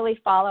to really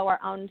follow our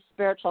own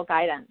spiritual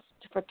guidance,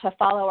 to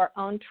follow our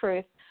own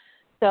truth.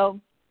 So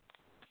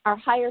our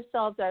higher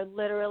selves are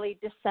literally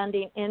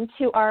descending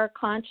into our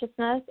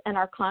consciousness, and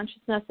our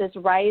consciousness is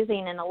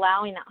rising and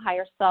allowing that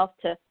higher self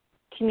to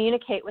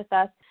communicate with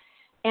us.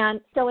 And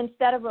so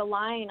instead of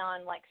relying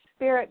on like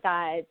spirit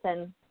guides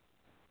and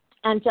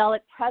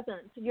angelic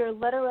presence, you're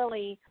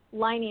literally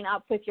lining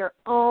up with your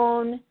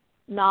own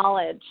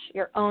knowledge,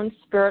 your own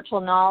spiritual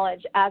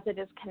knowledge as it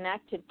is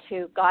connected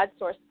to God's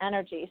source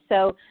energy.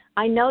 So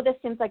I know this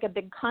seems like a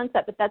big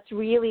concept, but that's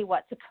really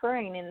what's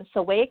occurring in this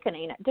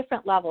awakening at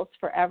different levels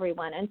for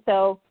everyone. And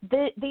so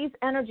these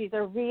energies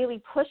are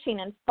really pushing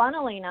and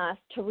funneling us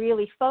to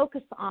really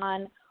focus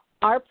on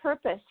our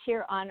purpose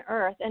here on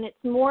Earth. And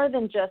it's more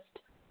than just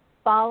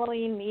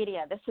following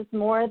media. This is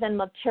more than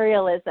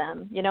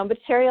materialism.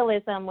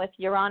 Materialism with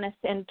Uranus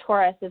and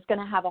Taurus is going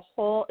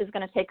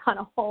to take on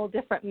a whole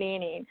different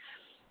meaning.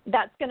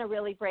 That's going to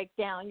really break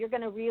down. You're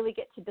going to really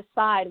get to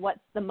decide what's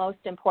the most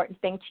important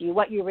thing to you,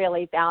 what you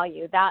really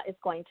value. That is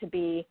going to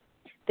be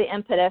the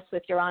impetus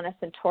with Uranus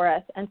and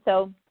Taurus. And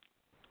so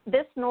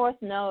this North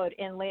Node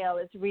in Leo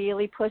is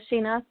really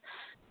pushing us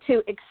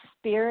to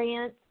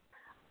experience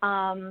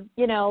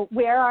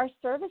where our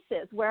service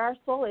is, where our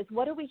soul is.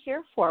 What are we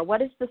here for?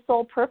 What is the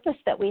soul purpose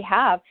that we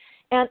have?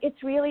 And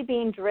it's really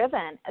being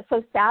driven.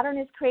 So Saturn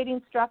is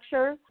creating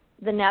structure.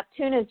 The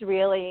Neptune is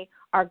really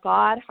our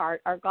God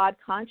heart, our God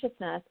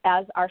consciousness,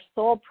 as our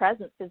soul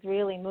presence is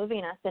really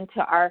moving us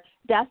into our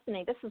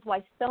destiny. This is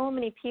why so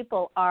many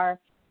people are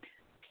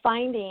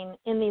finding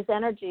in these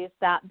energies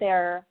that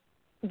their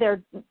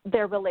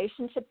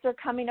relationships are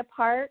coming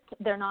apart.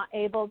 They're not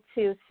able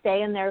to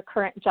stay in their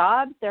current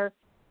jobs. They're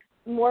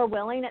more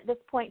willing at this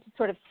point to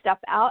sort of step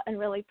out and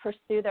really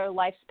pursue their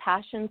life's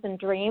passions and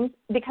dreams,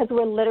 because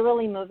we're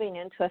literally moving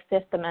into a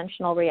fifth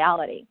dimensional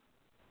reality.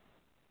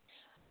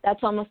 That's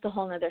almost a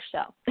whole nother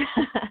show.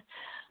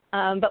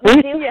 But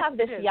we do have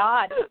this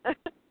yod.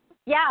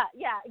 Yeah,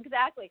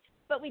 exactly.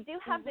 But we do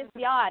have this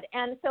yod.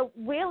 And so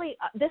really,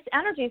 this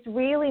energy is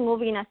really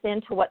moving us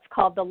into what's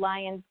called the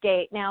Lion's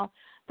Gate. Now,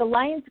 the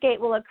Lion's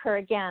Gate will occur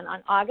again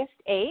on August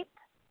 8th.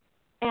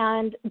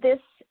 And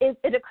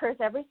it occurs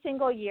every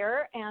single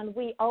year, and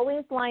we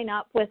always line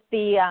up with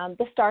the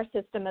star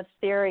system of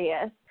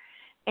Sirius.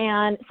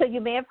 And so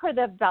you may have heard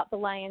about the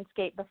Lion's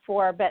Gate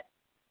before, but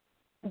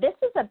this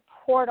is a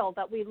portal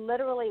that we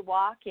literally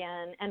walk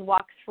in and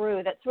walk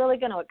through that's really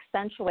going to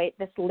accentuate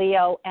this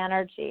Leo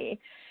energy.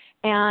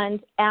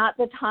 And at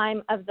the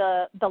time of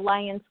the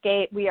Lion's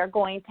Gate, we are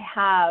going to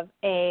have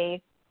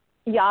a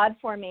yod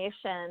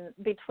formation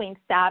between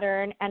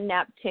Saturn and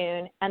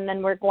Neptune, and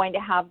then we're going to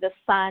have the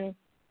Sun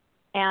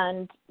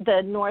and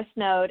the North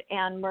Node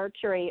and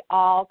Mercury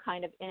all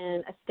kind of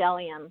in a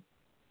stellium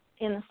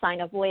in the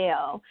sign of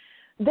Leo.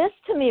 This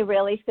to me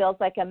really feels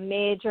like a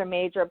major,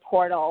 major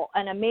portal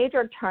and a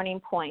major turning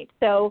point.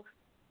 So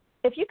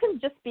if you can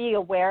just be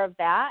aware of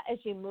that as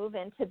you move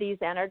into these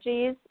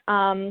energies,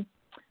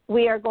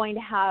 we are going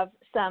to have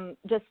some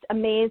just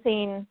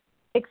amazing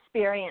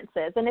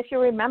experiences. And if you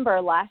remember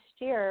last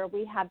year,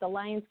 we had the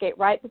Lion's Gate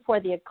right before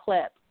the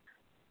eclipse.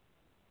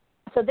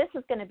 So this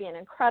is going to be an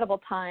incredible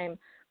time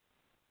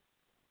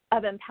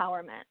of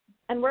empowerment.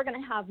 And we're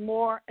going to have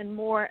more and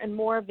more and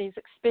more of these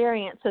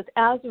experiences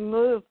as we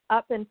move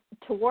up and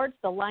towards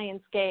the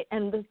Lion's Gate.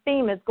 And the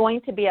theme is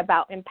going to be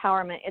about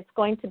empowerment. It's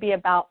going to be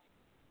about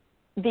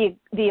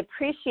the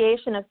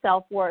appreciation of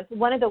self-worth.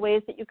 One of the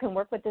ways that you can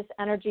work with this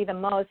energy the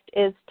most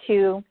is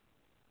to,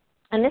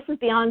 and this is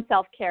beyond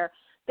self-care,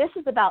 this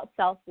is about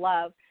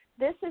self-love.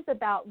 This is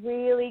about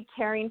really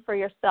caring for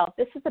yourself.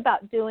 This is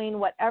about doing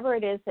whatever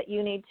it is that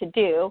you need to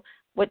do,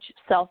 which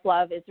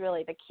self-love is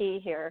really the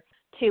key here,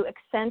 to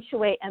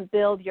accentuate and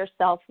build your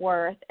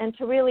self-worth and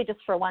to really just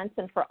for once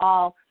and for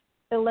all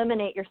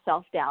eliminate your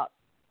self-doubt.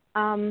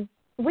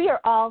 We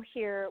are all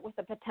here with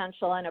a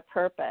potential and a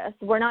purpose.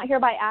 We're not here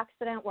by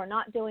accident. We're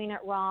not doing it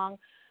wrong.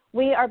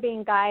 We are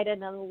being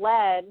guided and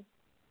led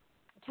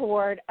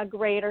toward a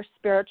greater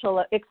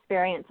spiritual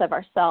experience of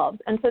ourselves.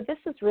 And so this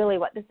is really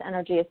what this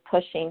energy is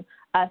pushing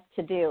us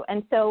to do.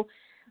 And so,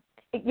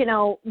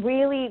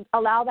 really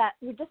allow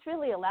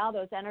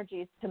those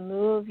energies to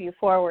move you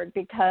forward,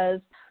 because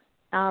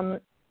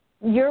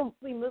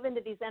we move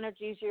into these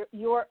energies,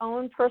 your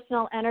own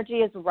personal energy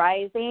is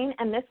rising,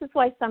 and this is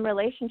why some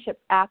relationships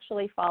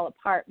actually fall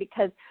apart,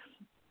 because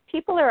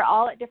people are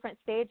all at different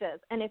stages.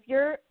 And if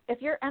your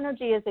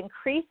energy is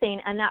increasing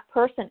and that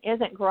person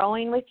isn't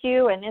growing with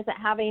you and isn't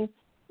having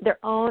their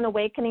own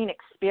awakening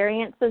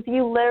experiences,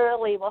 you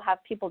literally will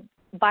have people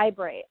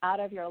vibrate out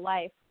of your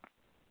life.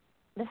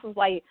 This is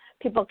why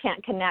people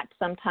can't connect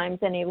sometimes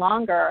any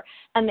longer,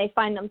 and they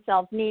find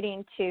themselves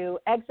needing to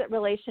exit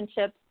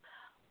relationships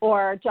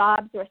or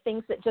jobs or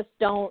things that just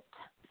don't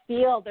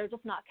feel, they're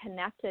just not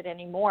connected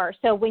anymore.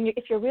 So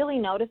if you're really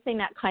noticing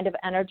that kind of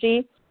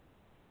energy,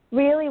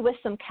 really with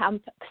some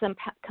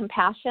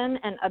compassion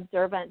and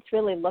observance,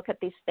 really look at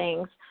these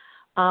things.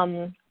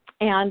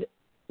 And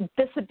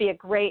this would be a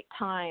great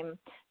time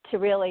to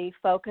really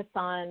focus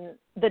on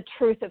the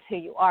truth of who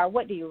you are.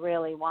 What do you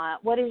really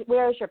want?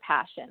 Where is your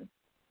passion?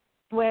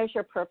 Where's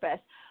your purpose?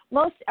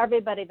 Most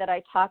everybody that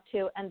I talk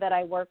to and that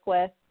I work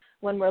with,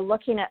 when we're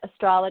looking at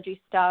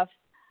astrology stuff,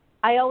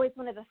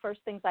 one of the first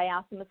things I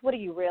ask them is, what do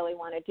you really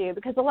want to do?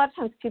 Because a lot of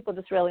times people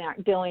just really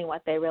aren't doing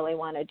what they really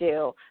want to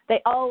do.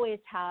 They always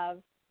have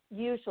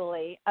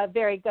usually a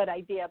very good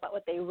idea about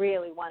what they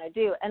really want to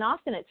do, and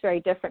often it's very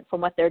different from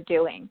what they're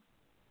doing.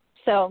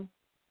 So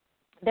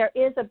there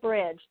is a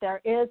bridge, there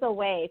is a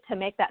way to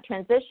make that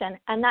transition,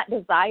 and that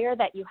desire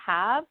that you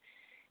have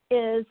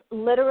is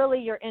literally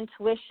your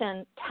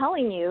intuition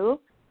telling you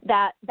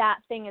that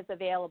that thing is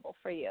available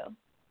for you.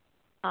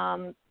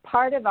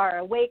 Part of our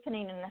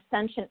awakening and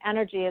ascension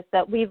energy is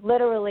that we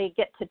literally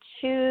get to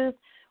choose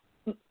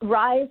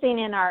rising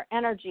in our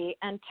energy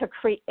and to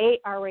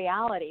create our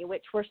reality,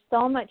 which we're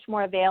so much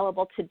more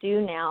available to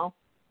do now.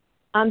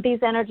 These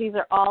energies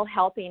are all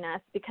helping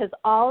us, because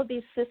all of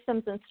these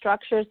systems and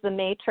structures, the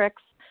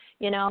matrix,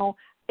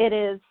 it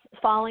is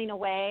falling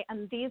away,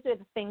 and these are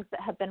the things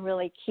that have been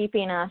really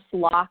keeping us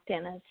locked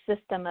in a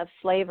system of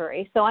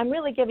slavery. So I'm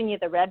really giving you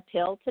the red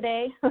pill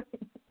today.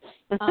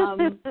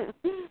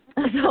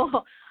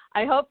 So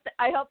I hope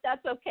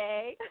that's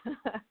okay.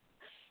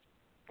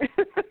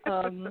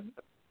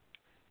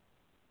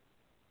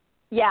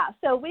 Yeah,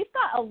 so we've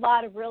got a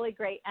lot of really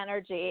great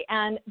energy,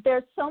 and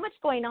there's so much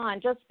going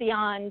on just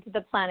beyond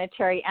the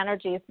planetary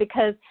energies,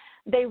 because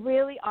they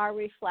really are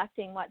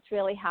reflecting what's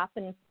really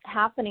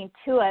happening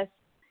to us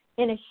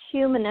in a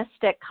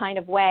humanistic kind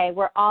of way.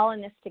 We're all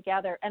in this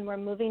together, and we're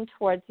moving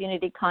towards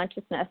unity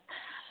consciousness.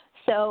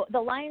 So the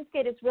Lion's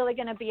Gate is really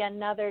going to be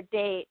another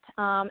date,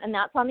 and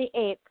that's on the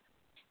 8th.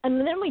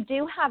 And then we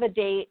do have a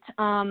date,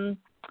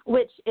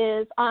 which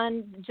is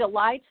on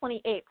July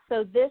 28th.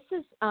 So this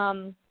is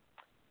going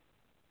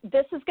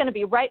to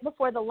be right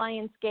before the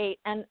Lion's Gate.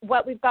 And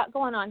what we've got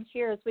going on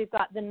here is we've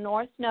got the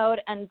North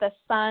Node and the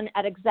Sun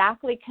at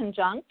exactly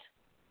conjunct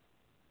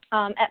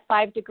at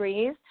 5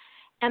 degrees.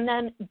 And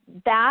then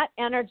that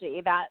energy,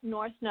 that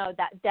North Node,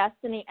 that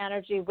destiny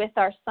energy with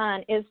our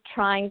Sun is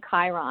trine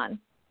Chiron.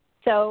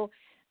 So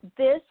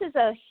this is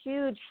a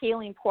huge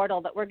healing portal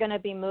that we're going to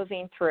be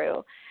moving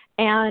through.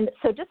 And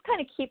so just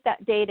kind of keep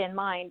that date in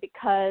mind,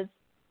 because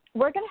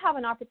we're going to have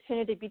an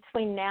opportunity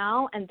between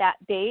now and that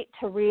date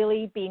to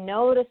really be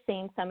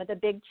noticing some of the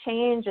big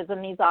changes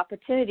and these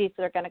opportunities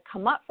that are going to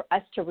come up for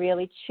us to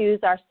really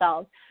choose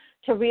ourselves,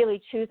 to really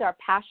choose our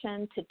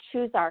passion, to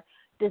choose our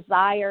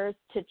desires,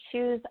 to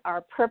choose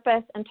our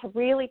purpose, and to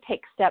really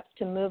take steps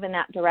to move in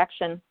that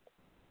direction.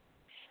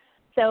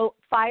 So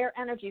fire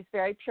energy is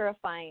very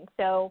purifying.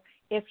 So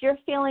if you're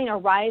feeling a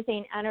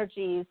rising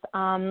energies,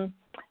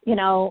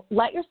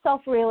 let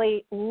yourself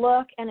really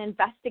look and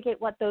investigate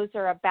what those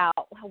are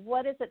about.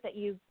 What is it that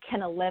you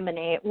can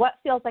eliminate? What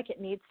feels like it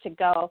needs to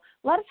go?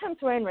 A lot of times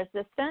we're in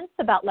resistance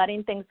about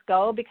letting things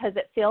go because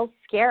it feels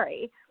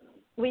scary.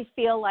 We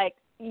feel like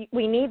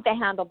we need the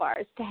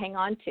handlebars to hang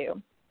on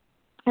to.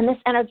 And this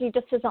energy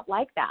just isn't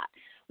like that.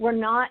 We're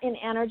not in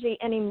energy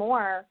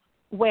anymore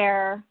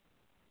where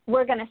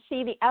we're going to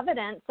see the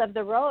evidence of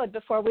the road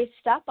before we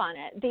step on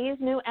it. These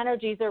new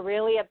energies are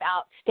really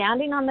about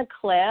standing on the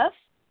cliff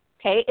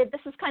Okay,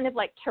 this is kind of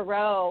like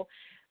Tarot,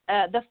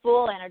 the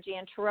Fool energy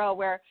in Tarot,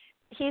 where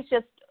he's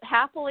just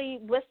happily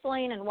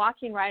whistling and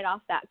walking right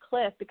off that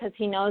cliff because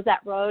he knows that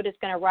road is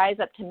going to rise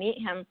up to meet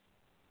him.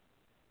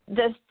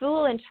 The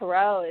Fool in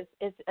Tarot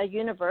is a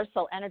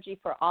universal energy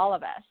for all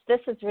of us.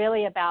 This is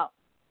really about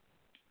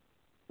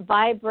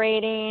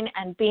vibrating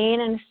and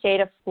being in a state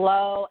of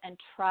flow and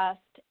trust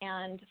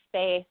and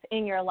faith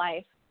in your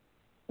life,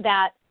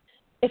 that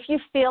if you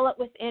feel it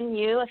within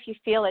you, if you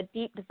feel a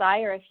deep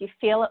desire, if you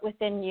feel it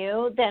within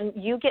you, then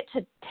you get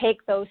to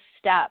take those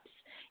steps,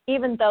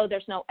 even though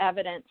there's no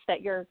evidence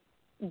that you're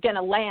going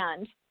to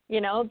land,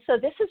 you know. So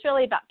this is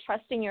really about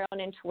trusting your own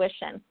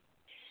intuition.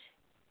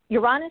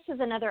 Uranus is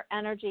another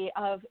energy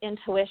of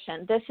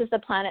intuition. This is the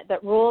planet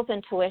that rules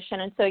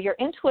intuition, and so your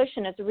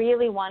intuition is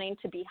really wanting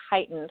to be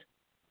heightened.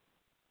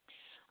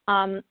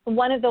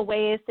 One of the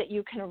ways that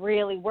you can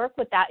really work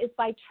with that is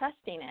by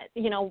trusting it.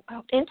 You know,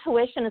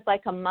 intuition is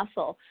like a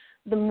muscle.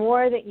 The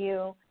more that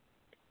you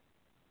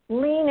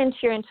lean into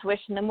your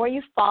intuition, the more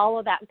you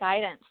follow that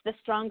guidance, the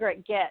stronger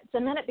it gets.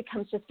 And then it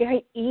becomes just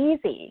very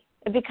easy.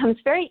 It becomes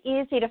very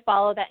easy to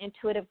follow that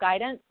intuitive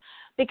guidance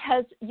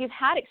because you've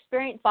had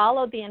experience,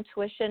 followed the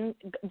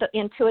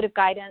intuitive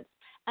guidance,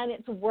 and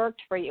it's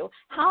worked for you.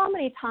 How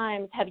many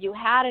times have you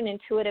had an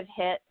intuitive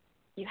hit,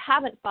 you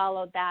haven't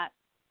followed that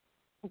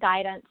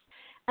guidance,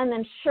 and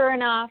then sure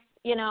enough,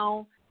 you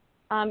know,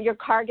 your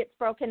car gets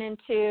broken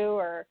into,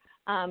 or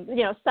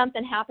you know,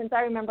 something happens.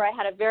 I remember I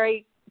had a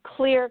very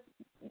clear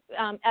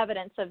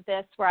evidence of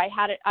this where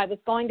I was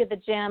going to the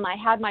gym, I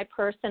had my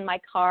purse in my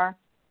car.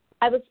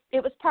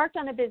 It was parked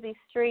on a busy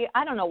street.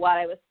 I don't know what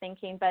I was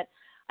thinking, but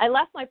I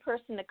left my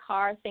purse in the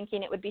car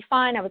thinking it would be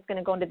fine. I was going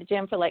to go into the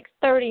gym for like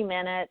 30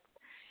 minutes.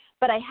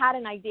 But I had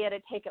an idea to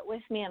take it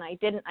with me, and I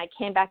didn't. I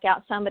came back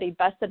out. Somebody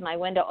busted my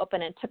window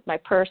open and took my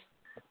purse.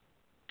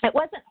 It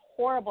wasn't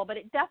horrible, but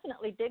it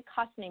definitely did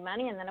cost me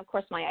money. And then, of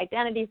course, my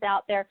identity's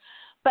out there.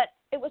 But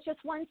it was just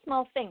one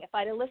small thing. If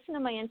I'd have listened to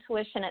my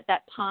intuition at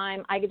that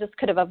time, I just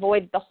could have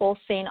avoided the whole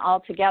scene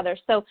altogether.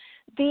 So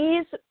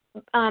these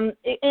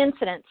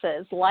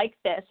incidences like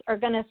this are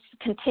going to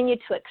continue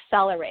to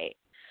accelerate.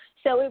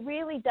 So it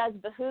really does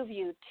behoove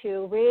you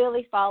to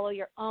really follow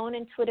your own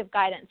intuitive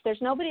guidance.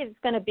 There's nobody that's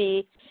going to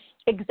be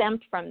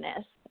exempt from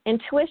this.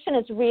 Intuition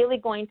is really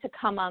going to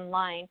come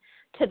online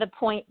to the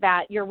point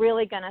that you're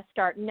really going to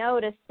start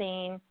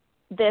noticing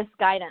this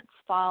guidance.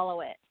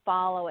 Follow it,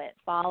 follow it,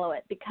 follow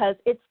it, because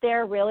it's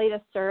there really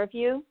to serve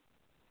you.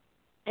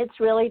 It's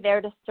really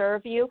there to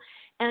serve you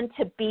and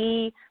to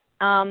be,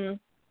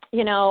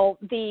 you know,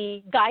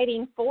 the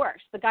guiding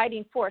force,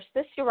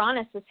 This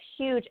Uranus is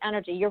huge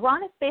energy.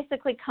 Uranus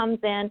basically comes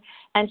in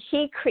and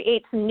he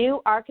creates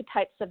new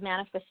archetypes of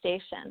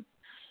manifestation.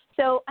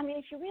 So, I mean,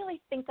 if you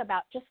really think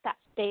about just that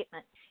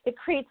statement, it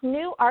creates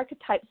new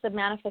archetypes of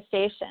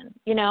manifestation.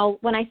 You know,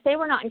 when I say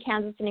we're not in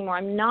Kansas anymore,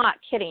 I'm not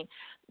kidding.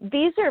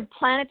 These are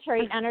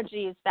planetary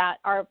energies that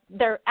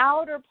they're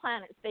outer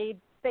planets. They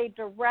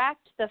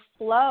direct the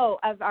flow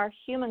of our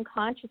human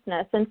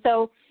consciousness. And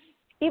so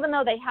even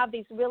though they have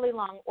these really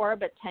long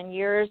orbits, 10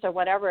 years or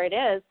whatever it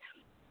is,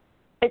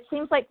 it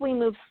seems like we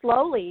move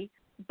slowly,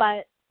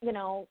 but you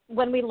know,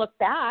 when we look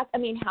back, I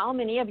mean, how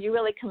many of you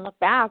really can look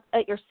back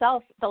at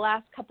yourself the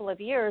last couple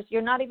of years?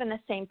 You're not even the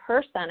same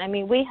person. I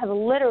mean, we have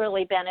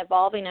literally been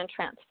evolving and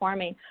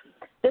transforming.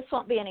 This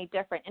won't be any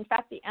different. In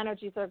fact, the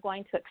energies are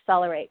going to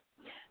accelerate.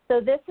 So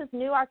this is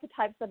new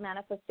archetypes of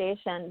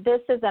manifestation.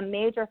 This is a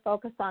major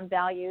focus on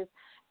values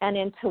and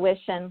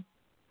intuition.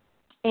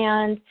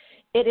 And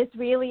it is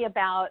really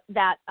about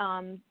that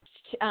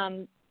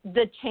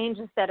the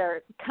changes that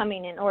are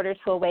coming in order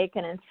to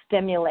awaken and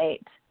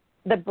stimulate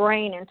the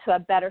brain into a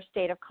better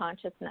state of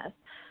consciousness.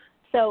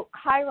 So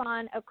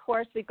Chiron, of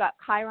course, we've got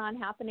Chiron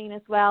happening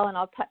as well, and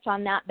I'll touch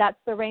on that. That's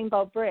the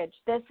rainbow bridge.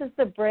 This is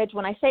the bridge.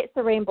 When I say it's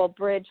the rainbow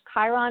bridge,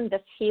 Chiron,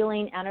 this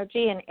healing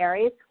energy in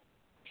Aries,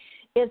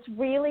 is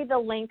really the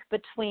link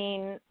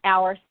between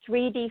our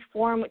 3D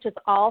form, which is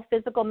all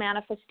physical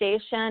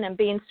manifestation and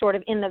being sort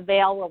of in the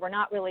veil where we're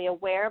not really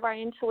aware of our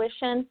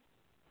intuition.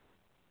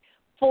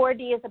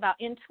 4D is about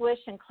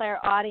intuition,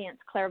 clairaudience,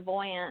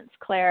 clairvoyance,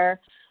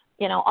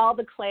 you know, all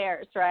the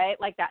clairs, right?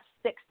 Like that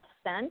sixth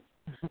sense.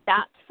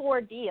 That's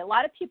 4D. A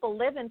lot of people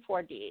live in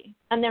 4D,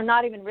 and they're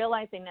not even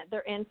realizing that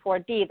they're in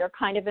 4D. They're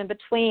kind of in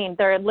between.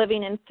 They're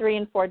living in 3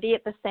 and 4D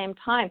at the same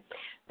time.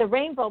 The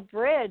rainbow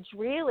bridge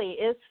really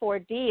is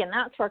 4D, and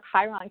that's where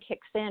Chiron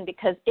kicks in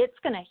because it's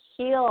going to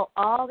heal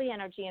all the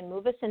energy and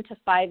move us into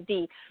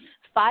 5D.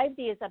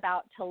 5D is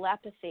about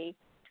telepathy.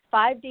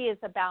 5D is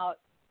about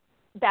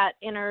that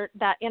inner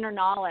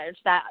knowledge,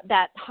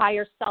 that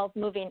higher self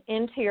moving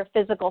into your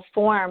physical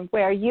form,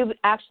 where you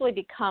actually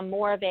become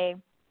more of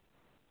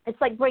it's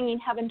like bringing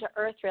heaven to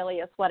earth, really,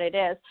 is what it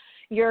is.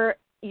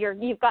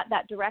 You've got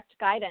that direct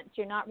guidance.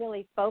 You're not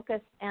really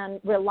focused and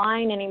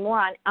relying anymore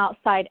on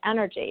outside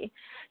energy.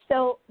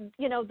 So,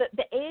 you know,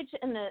 the age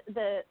and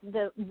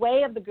the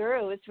way of the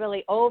guru is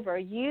really over.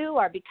 You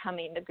are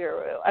becoming the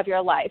guru of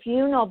your life.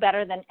 You know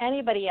better than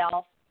anybody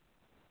else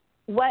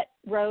what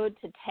road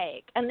to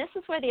take. And this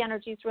is where the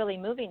energy is really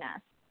moving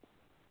us.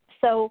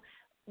 So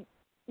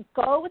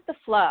go with the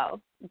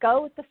flow.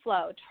 Go with the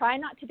flow. Try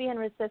not to be in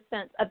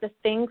resistance of the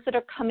things that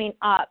are coming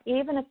up,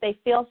 even if they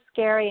feel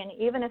scary and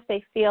even if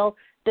they feel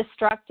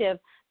destructive.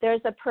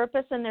 There's a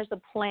purpose and there's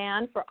a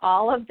plan for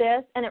all of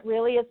this, and it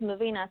really is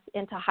moving us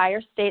into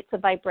higher states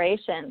of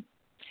vibration.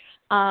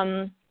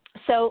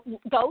 So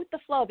go with the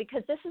flow,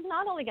 because this is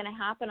not only going to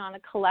happen on a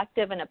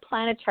collective and a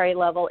planetary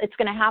level, it's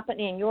going to happen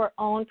in your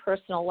own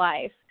personal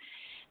life.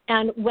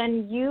 And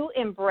when you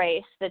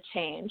embrace the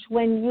change,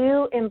 when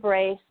you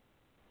embrace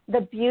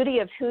the beauty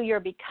of who you're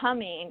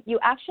becoming, you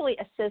actually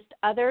assist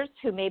others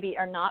who maybe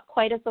are not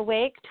quite as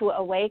awake to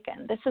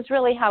awaken. This is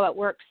really how it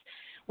works.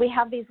 We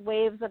have these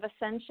waves of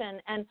ascension,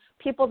 and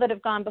people that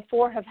have gone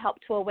before have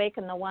helped to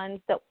awaken the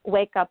ones that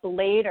wake up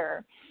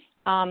later.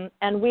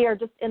 And we are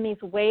just in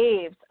these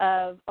waves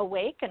of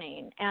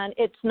awakening, and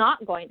it's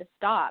not going to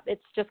stop.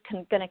 It's just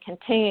going to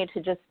continue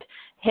to just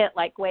hit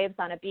like waves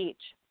on a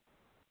beach.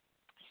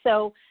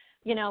 So,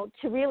 you know,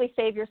 to really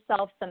save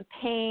yourself some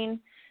pain,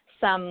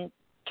 some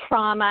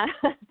trauma,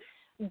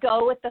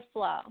 go with the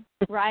flow,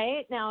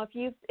 right? Now, if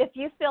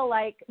you feel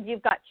like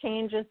you've got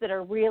changes that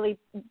are really,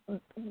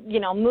 you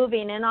know,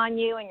 moving in on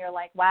you, and you're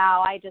like,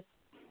 wow,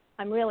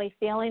 I'm really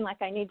feeling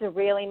like I need to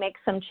really make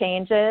some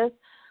changes,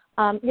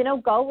 you know,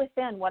 go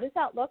within. What does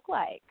that look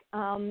like?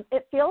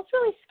 It feels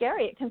really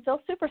scary. It can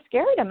feel super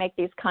scary to make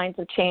these kinds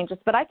of changes,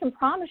 but I can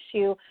promise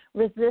you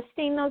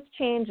resisting those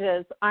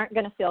changes aren't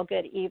going to feel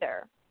good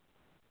either.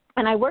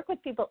 And I work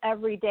with people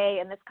every day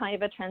in this kind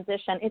of a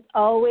transition. It's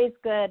always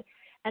good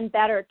and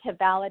better to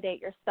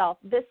validate yourself.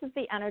 This is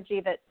the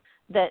energy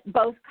that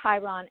both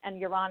Chiron and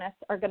Uranus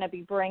are going to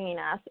be bringing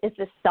us, is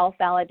this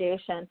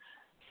self-validation.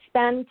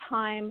 Spend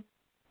time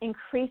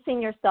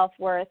increasing your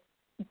self-worth.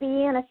 Be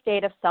in a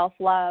state of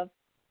self-love.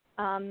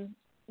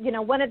 You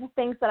know, one of the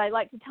things that I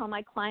like to tell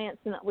my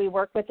clients and that we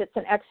work with, it's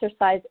an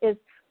exercise, is,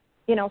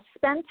 you know,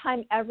 spend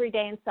time every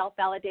day in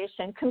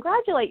self-validation.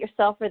 Congratulate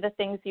yourself for the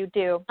things you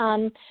do.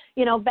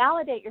 You know,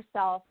 validate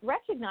yourself.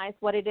 Recognize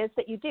what it is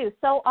that you do.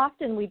 So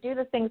often we do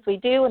the things we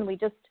do and we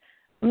just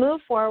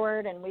move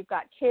forward, and we've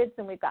got kids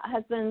and we've got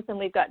husbands and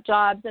we've got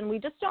jobs, and we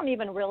just don't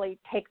even really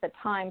take the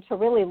time to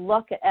really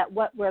look at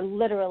what we're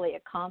literally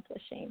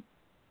accomplishing.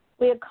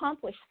 We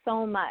accomplish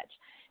so much.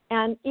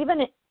 And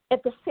even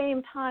at the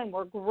same time,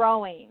 we're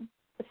growing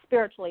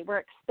spiritually, we're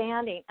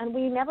expanding, and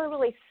we never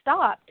really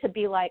stop to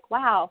be like,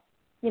 wow,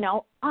 you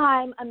know,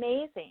 I'm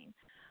amazing.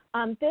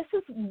 This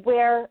is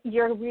where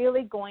you're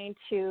really going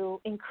to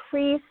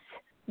increase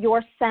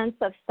your sense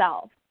of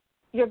self.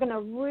 You're going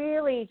to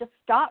really just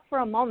stop for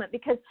a moment,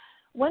 because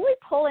when we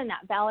pull in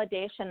that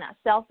validation, that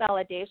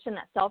self-validation,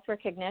 that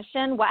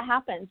self-recognition, what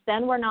happens?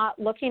 Then we're not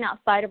looking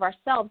outside of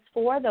ourselves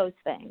for those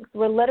things.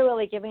 We're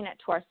literally giving it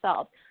to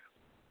ourselves.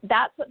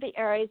 That's what the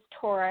Aries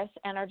Taurus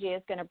energy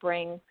is going to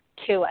bring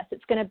to us.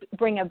 It's going to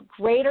bring a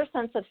greater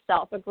sense of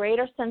self, a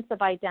greater sense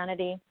of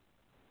identity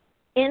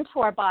into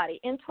our body,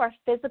 into our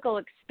physical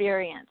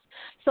experience.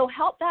 So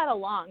help that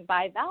along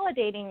by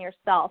validating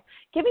yourself,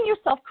 giving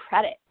yourself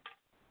credit,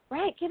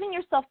 right? Giving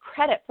yourself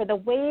credit for the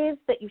ways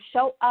that you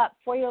show up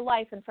for your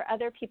life and for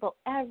other people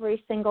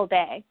every single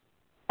day.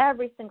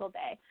 Every single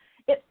day.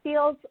 It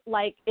feels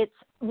like it's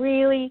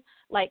really,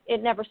 like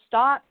it never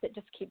stops. It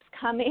just keeps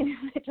coming.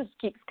 It just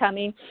keeps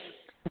coming.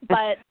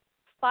 But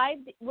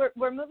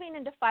we're moving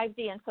into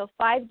 5D, and so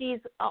 5D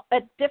is a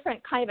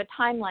different kind of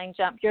a timeline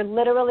jump. You're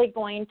literally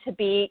going to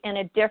be in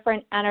a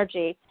different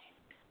energy.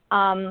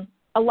 A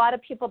lot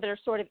of people that are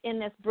sort of in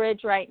this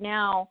bridge right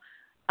now,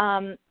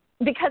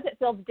 because it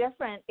feels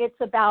different, it's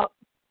about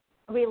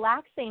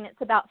relaxing.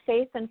 It's about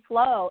faith and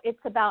flow.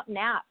 It's about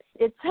naps.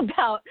 It's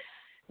about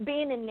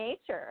being in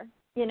nature.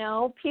 You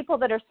know, people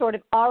that are sort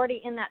of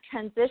already in that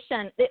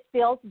transition, it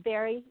feels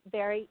very,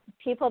 very,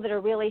 people that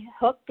are really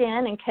hooked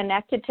in and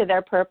connected to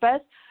their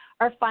purpose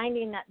are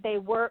finding that they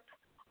work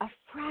a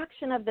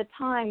fraction of the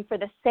time for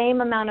the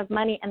same amount of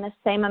money and the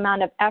same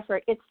amount of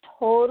effort. It's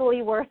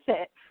totally worth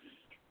it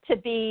to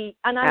be,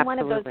 and I'm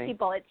Absolutely. one of those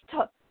people,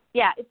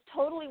 it's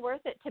totally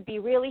worth it to be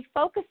really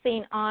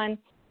focusing on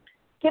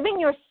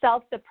giving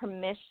yourself the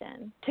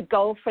permission to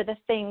go for the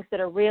things that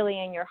are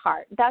really in your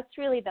heart. That's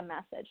really the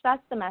message.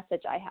 That's the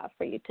message I have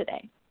for you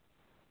today.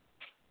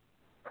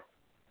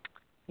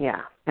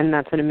 Yeah, and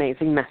that's an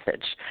amazing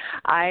message.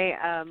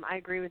 I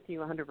agree with you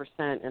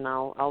 100%, and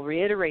I'll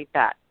reiterate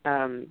that.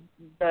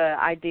 The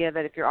idea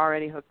that if you're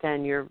already hooked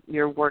in,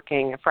 you're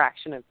working a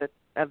fraction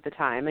of the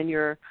time, and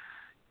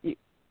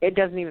it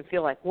doesn't even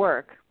feel like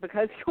work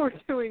because you're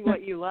doing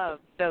what you love.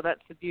 So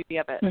that's the beauty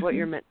of it, what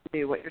you're meant to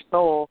do, what your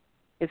soul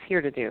is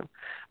here to do.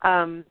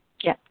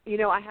 Yeah. You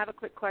know, I have a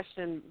quick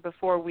question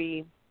before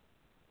we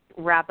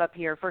wrap up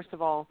here. First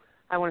of all,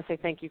 I want to say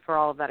thank you for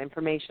all of that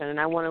information, and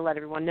I want to let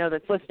everyone know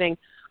that's listening.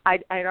 I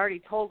had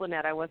already told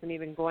Lynnette I wasn't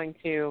even going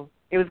to,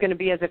 it was going to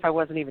be as if I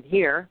wasn't even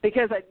here,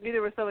 because I knew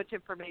there was so much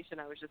information.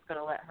 I was just going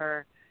to let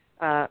her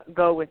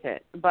go with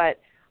it. But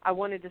I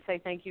wanted to say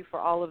thank you for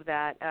all of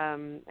that,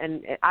 and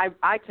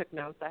I took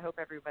notes. I hope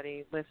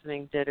everybody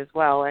listening did as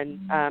well, and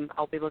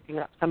I'll be looking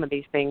up some of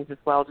these things as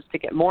well just to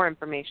get more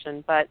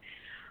information. But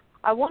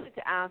I wanted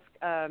to ask,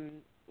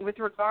 with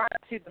regard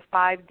to the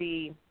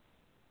 5D,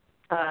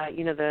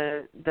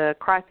 the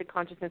Christic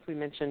consciousness we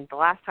mentioned the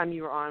last time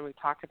you were on, we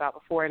talked about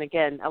before, and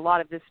again, a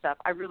lot of this stuff,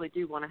 I really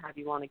do want to have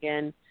you on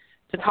again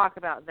to talk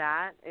about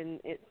that, and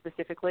it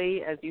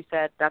specifically, as you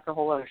said, that's a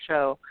whole other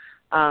show,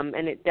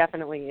 and it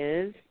definitely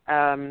is,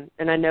 and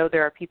I know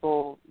there are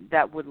people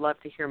that would love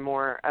to hear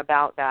more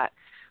about that,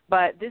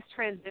 but this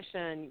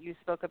transition, you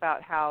spoke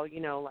about how,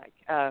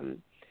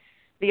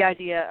 the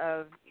idea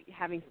of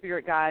having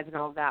spirit guides and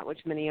all of that, which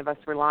many of us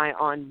rely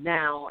on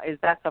now, is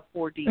that's a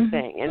 4D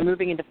thing. And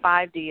moving into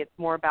 5D, it's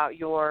more about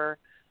your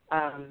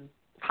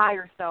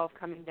higher self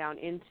coming down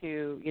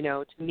into,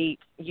 to meet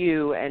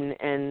you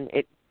and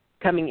it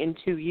coming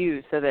into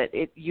you so that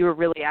you're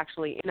really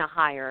actually in a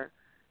higher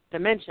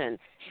dimension.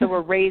 So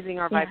we're raising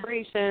our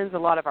vibrations. A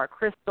lot of our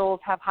crystals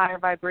have higher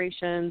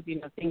vibrations.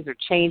 Things are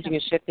changing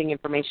and shifting.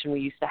 Information we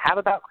used to have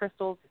about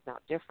crystals is now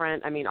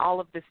different. I mean, all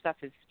of this stuff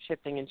is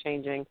shifting and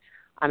changing.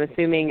 I'm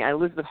assuming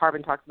Elizabeth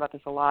Harbin talks about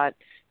this a lot,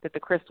 that the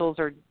crystals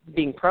are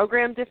being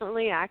programmed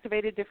differently,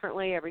 activated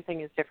differently.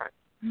 Everything is different.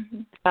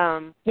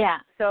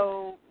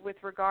 So with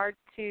regard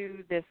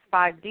to this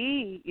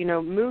 5D,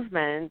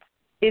 movement,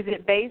 is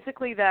it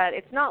basically that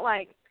it's not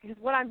like, because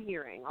what I'm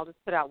hearing, I'll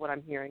just put out what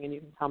I'm hearing, and you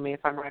can tell me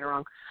if I'm right or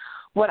wrong.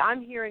 What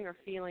I'm hearing or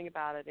feeling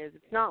about it is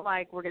it's not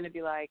like we're going to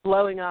be like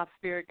blowing off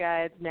spirit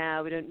guides.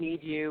 No, we don't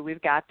need you.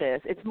 We've got this.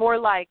 It's more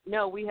like,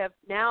 no, we have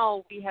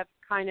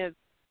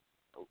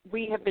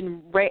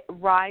been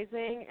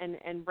rising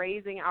and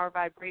raising our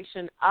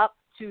vibration up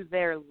to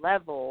their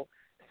level.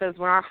 So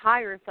when our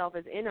higher self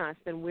is in us,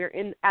 then we're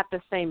at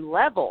the same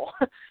level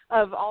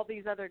of all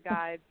these other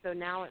guides. So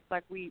now it's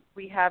like we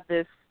have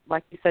this,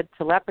 like you said,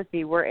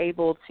 telepathy. We're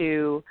able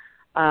to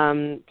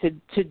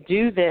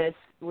do this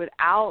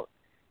without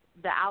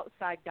the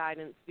outside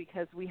guidance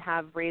because we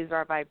have raised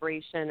our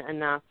vibration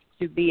enough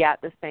to be at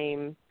the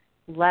same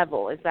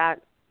level. Is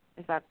that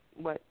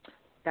what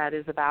that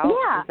is about?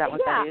 Yeah, is that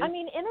what that is? I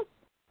mean, in a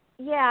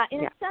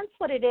sense,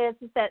 what it is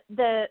that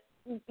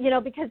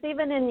because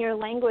even in your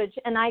language,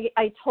 and I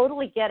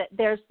totally get it.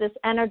 There's this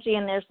energy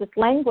and there's this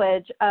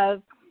language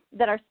of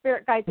that our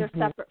spirit guides are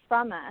separate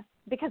from us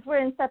because we're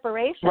in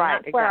separation.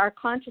 That's where our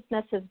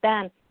consciousness has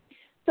been.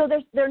 So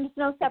there's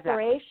no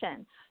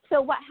separation.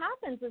 So what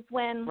happens is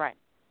when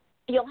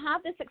you'll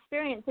have this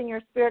experience in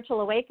your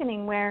spiritual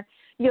awakening where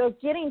you're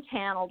getting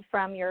channeled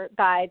from your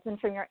guides and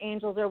from your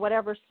angels or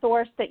whatever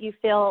source that you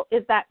feel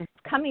is that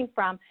coming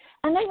from,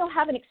 and then you'll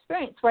have an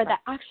experience where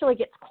that actually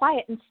gets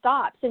quiet and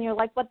stops, and you're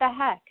like, what the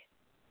heck?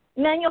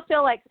 And then you'll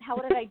feel like,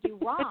 what did I do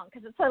wrong?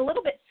 Because it's a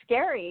little bit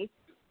scary.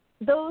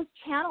 Those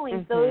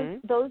channelings,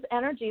 those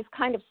energies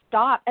kind of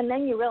stop, and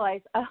then you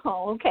realize,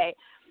 oh, okay,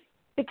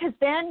 because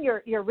then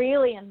you're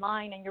really in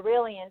line and you're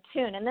really in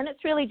tune, and then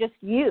it's really just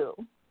you.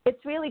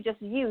 It's really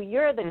just you.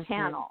 You're the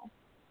channel.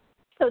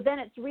 So then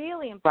it's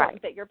really important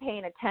that you're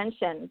paying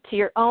attention to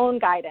your own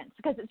guidance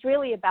because it's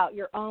really about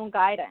your own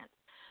guidance.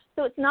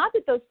 So it's not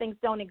that those things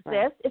don't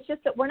exist. It's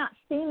just that we're not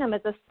seeing them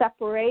as a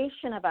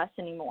separation of us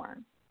anymore.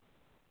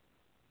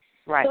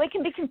 So it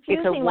can be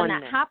confusing when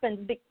that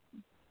happens.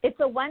 It's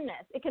a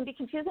oneness. It can be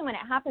confusing when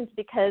it happens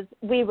because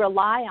we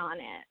rely on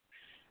it.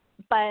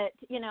 But,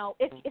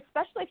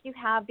 especially if you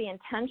have the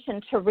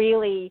intention to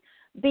really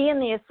be in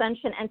the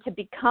ascension and to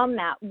become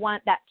that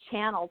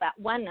channel, that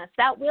oneness,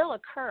 that will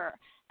occur.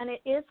 And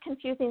it is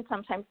confusing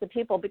sometimes to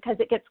people because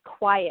it gets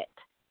quiet.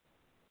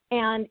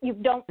 And you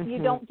don't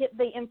get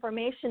the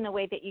information the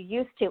way that you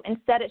used to.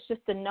 Instead, it's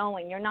just a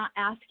knowing. You're not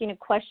asking a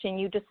question.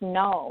 You just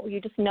know.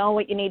 You just know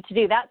what you need to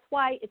do. That's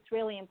why it's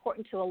really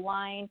important to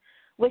align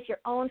with your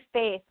own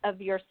faith of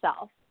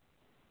yourself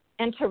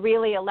and to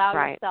really allow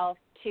yourself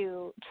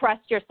to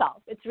trust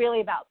yourself. It's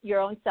really about your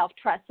own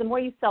self-trust. The more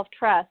you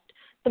self-trust,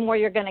 the more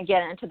you're going to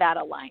get into that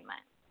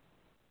alignment.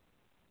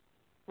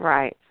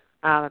 Right.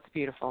 Oh, that's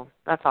beautiful.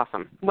 That's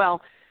awesome.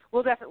 Well,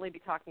 we'll definitely be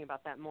talking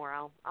about that more.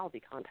 I'll be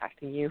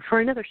contacting you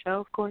for another show,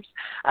 of course.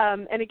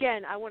 And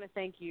again, I want to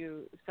thank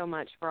you so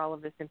much for all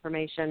of this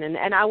information.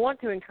 And I want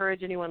to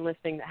encourage anyone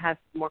listening that has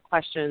more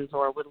questions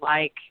or would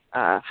like,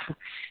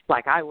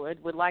 like I would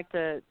like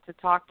to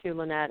talk to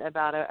Lynnette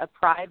about a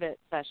private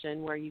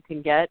session where you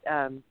can get,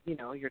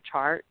 your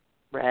chart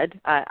read.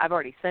 I've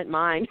already sent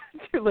mine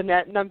to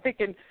Lynnette, and I'm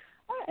thinking,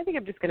 I think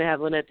I'm just going to have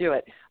Lynnette do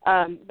it.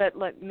 But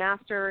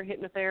master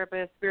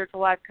hypnotherapist,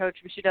 spiritual life coach,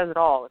 she does it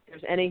all. If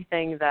there's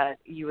anything that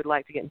you would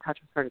like to get in touch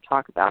with her to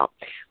talk about,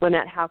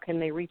 Lynnette, how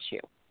can they reach you?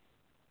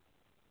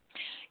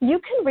 You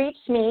can reach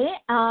me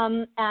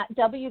at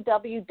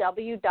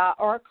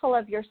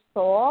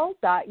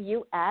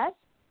www.oracleofyoursoul.us.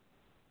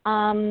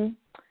 And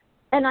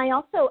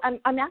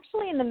I'm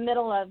actually in the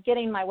middle of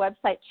getting my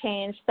website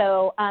changed,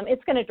 so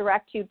it's going to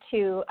direct you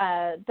to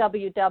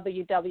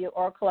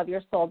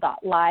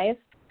www.oracleofyoursoul.live.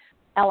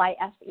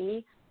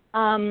 LIFE.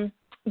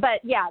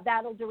 But yeah,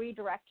 that'll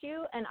redirect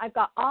you. And I've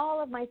got all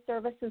of my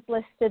services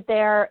listed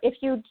there. If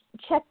you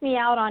check me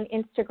out on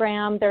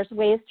Instagram, there's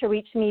ways to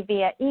reach me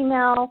via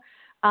email.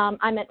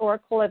 I'm at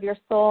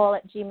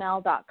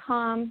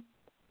oracleofyoursoul@gmail.com.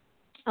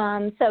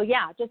 So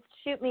yeah, just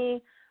shoot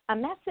me a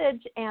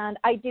message, and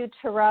I do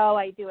tarot,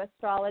 I do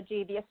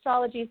astrology. The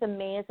astrology is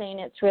amazing.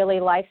 It's really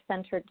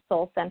life-centered,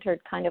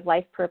 soul-centered kind of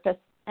life purpose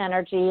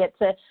energy.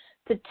 It's a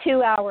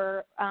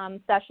 2-hour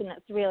session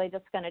that's really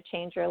just going to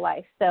change your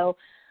life. So,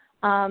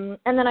 and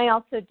then I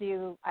also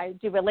do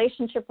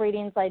relationship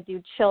readings. I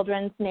do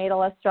children's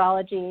natal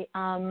astrology,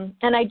 and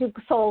I do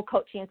soul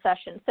coaching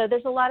sessions. So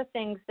there's a lot of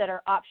things that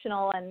are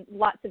optional and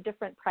lots of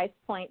different price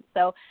points.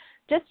 So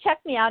just check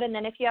me out, and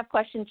then if you have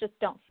questions, just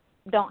don't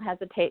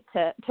hesitate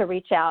to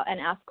reach out and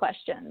ask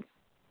questions.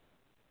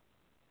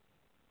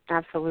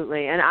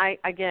 Absolutely. And I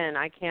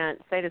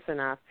can't say this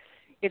enough.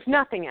 If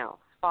nothing else,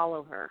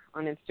 follow her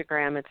on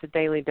Instagram. It's a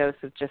daily dose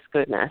of just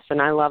goodness,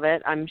 and I love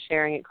it. I'm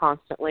sharing it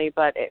constantly,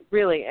 but it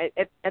really,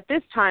 at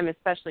this time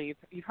especially,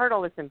 you've heard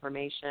all this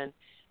information.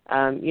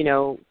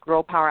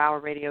 Girl Power Hour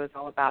Radio is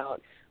all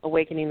about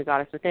awakening the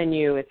goddess within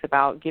you. It's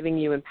about giving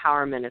you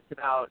empowerment. It's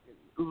about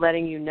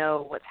letting you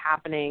know what's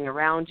happening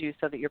around you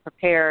so that you're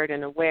prepared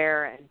and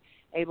aware and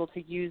able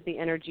to use the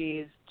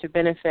energies to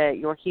benefit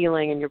your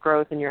healing and your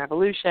growth and your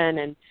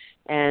evolution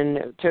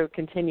and to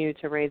continue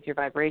to raise your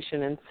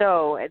vibration. And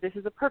so this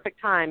is a perfect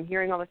time,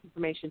 hearing all this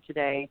information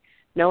today,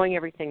 knowing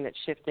everything that's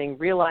shifting,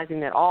 realizing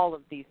that all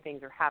of these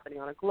things are happening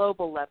on a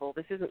global level.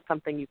 This isn't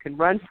something you can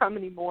run from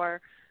anymore.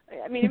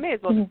 I mean, you may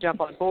as well just jump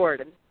on board.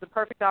 And it's the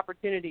perfect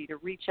opportunity to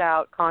reach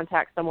out,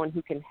 contact someone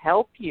who can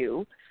help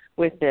you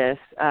with this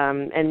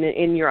and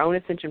in your own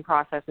ascension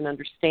process and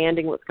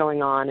understanding what's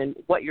going on and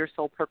what your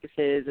soul purpose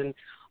is, and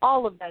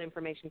all of that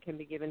information can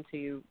be given to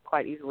you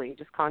quite easily.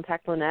 Just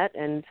contact Lynnette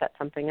and set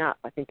something up.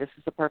 I think this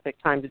is the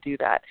perfect time to do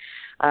that.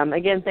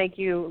 Again, thank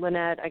you,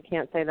 Lynnette. I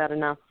can't say that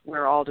enough.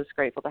 We're all just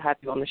grateful to have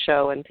you on the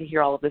show and to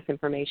hear all of this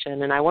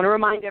information. And I want to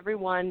remind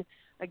everyone,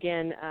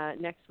 again,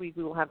 next week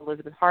we will have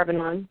Elizabeth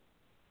Harbin on,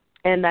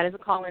 and that is a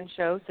call-in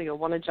show, so you'll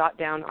want to jot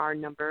down our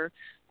number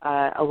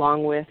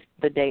along with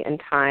the date and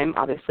time.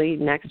 Obviously,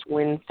 next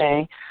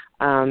Wednesday,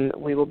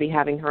 we will be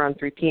having her on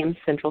 3 p.m.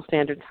 Central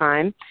Standard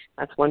Time.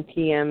 That's 1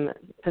 p.m.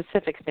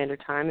 Pacific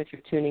Standard Time if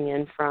you're tuning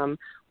in from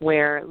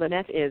where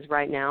Lynnette is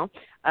right now.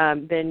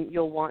 Then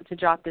you'll want to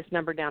jot this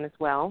number down as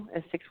well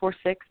as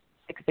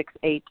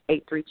 646-668-8327.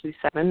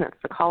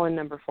 That's the call-in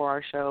number for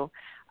our show.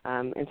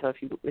 And so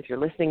if you're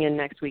listening in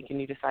next week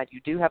and you decide you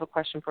do have a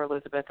question for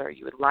Elizabeth or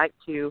you would like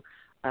to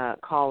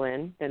call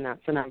in, then that's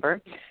the number.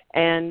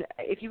 And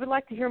if you would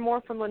like to hear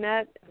more from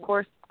Lynnette, of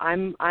course,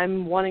 I'm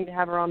wanting to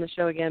have her on the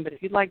show again, but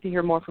if you'd like to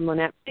hear more from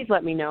Lynnette, please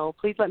let me know.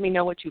 Please let me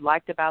know what you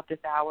liked about this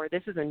hour.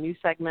 This is a new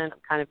segment.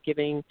 I'm kind of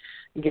giving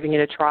it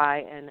a try,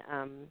 and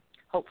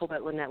hopeful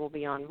that Lynnette will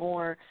be on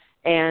more.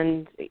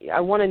 And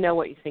I want to know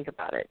what you think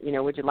about it.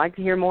 Would you like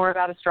to hear more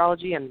about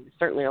astrology? And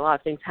certainly a lot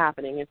of things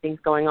happening and things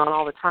going on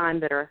all the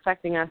time that are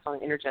affecting us on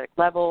an energetic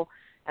level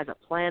as a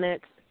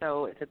planet.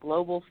 So it's a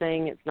global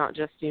thing. It's not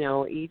just,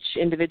 each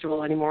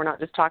individual anymore. We're not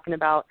just talking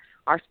about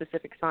our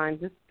specific signs.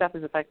 This stuff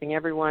is affecting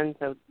everyone,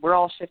 so we're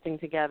all shifting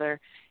together.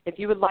 If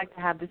you would like to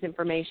have this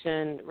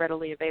information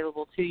readily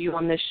available to you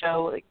on this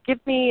show,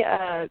 give me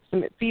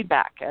some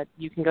feedback.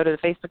 You can go to the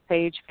Facebook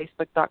page,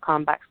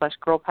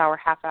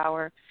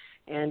 facebook.com/girlpowerhalfhour,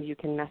 and you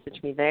can message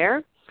me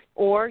there.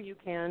 Or you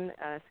can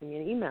send me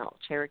an email,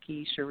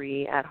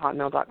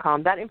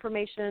 CherokeeCherie@hotmail.com. That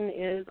information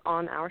is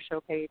on our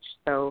show page,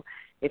 so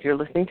if you're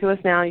listening to us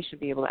now, you should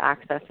be able to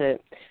access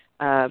it.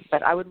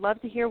 But I would love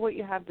to hear what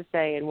you have to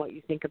say and what you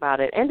think about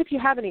it. And if you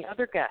have any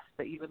other guests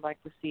that you would like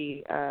to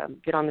see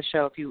get on the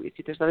show, if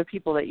there's other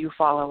people that you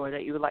follow or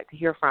that you would like to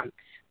hear from,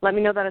 let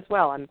me know that as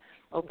well. I'm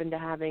open to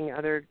having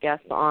other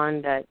guests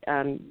on that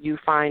you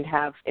find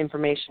have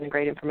information,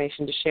 great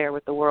information to share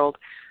with the world.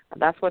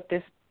 That's what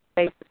this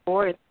space is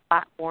for. It's a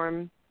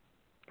platform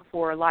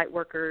for light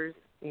workers,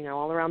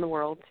 all around the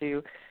world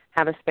to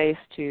have a space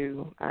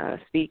to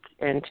speak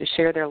and to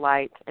share their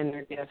light and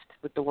their gift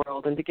with the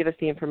world and to give us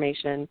the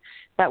information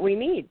that we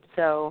need.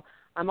 So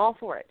I'm all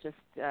for it. Just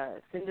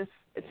send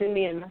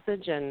me a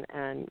message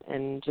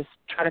and just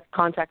try to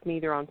contact me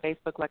either on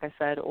Facebook, like I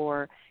said,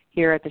 or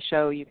here at the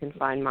show here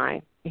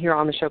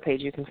on the show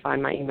page you can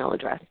find my email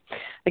address.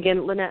 Again,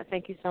 Lynnette,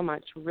 thank you so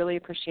much. Really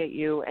appreciate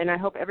you. And I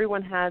hope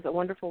everyone has a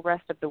wonderful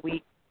rest of the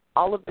week.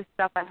 All of this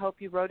stuff, I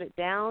hope you wrote it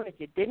down. If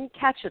you didn't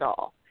catch it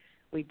all,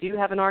 we do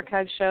have an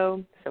archive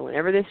show, so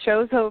whenever this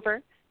show's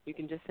over, you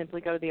can just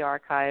simply go to the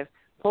archive,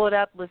 pull it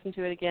up, listen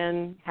to it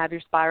again, have your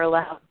spiral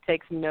out,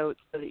 take some notes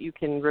so that you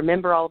can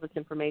remember all of this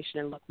information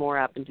and look more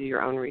up and do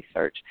your own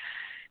research.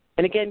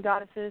 And again,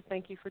 goddesses,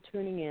 thank you for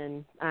tuning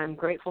in. I'm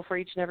grateful for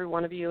each and every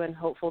one of you and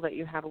hopeful that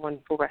you have a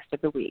wonderful rest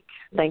of the week.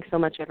 Thanks so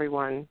much,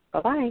 everyone.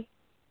 Bye-bye.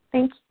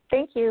 Thank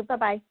you.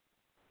 Bye-bye.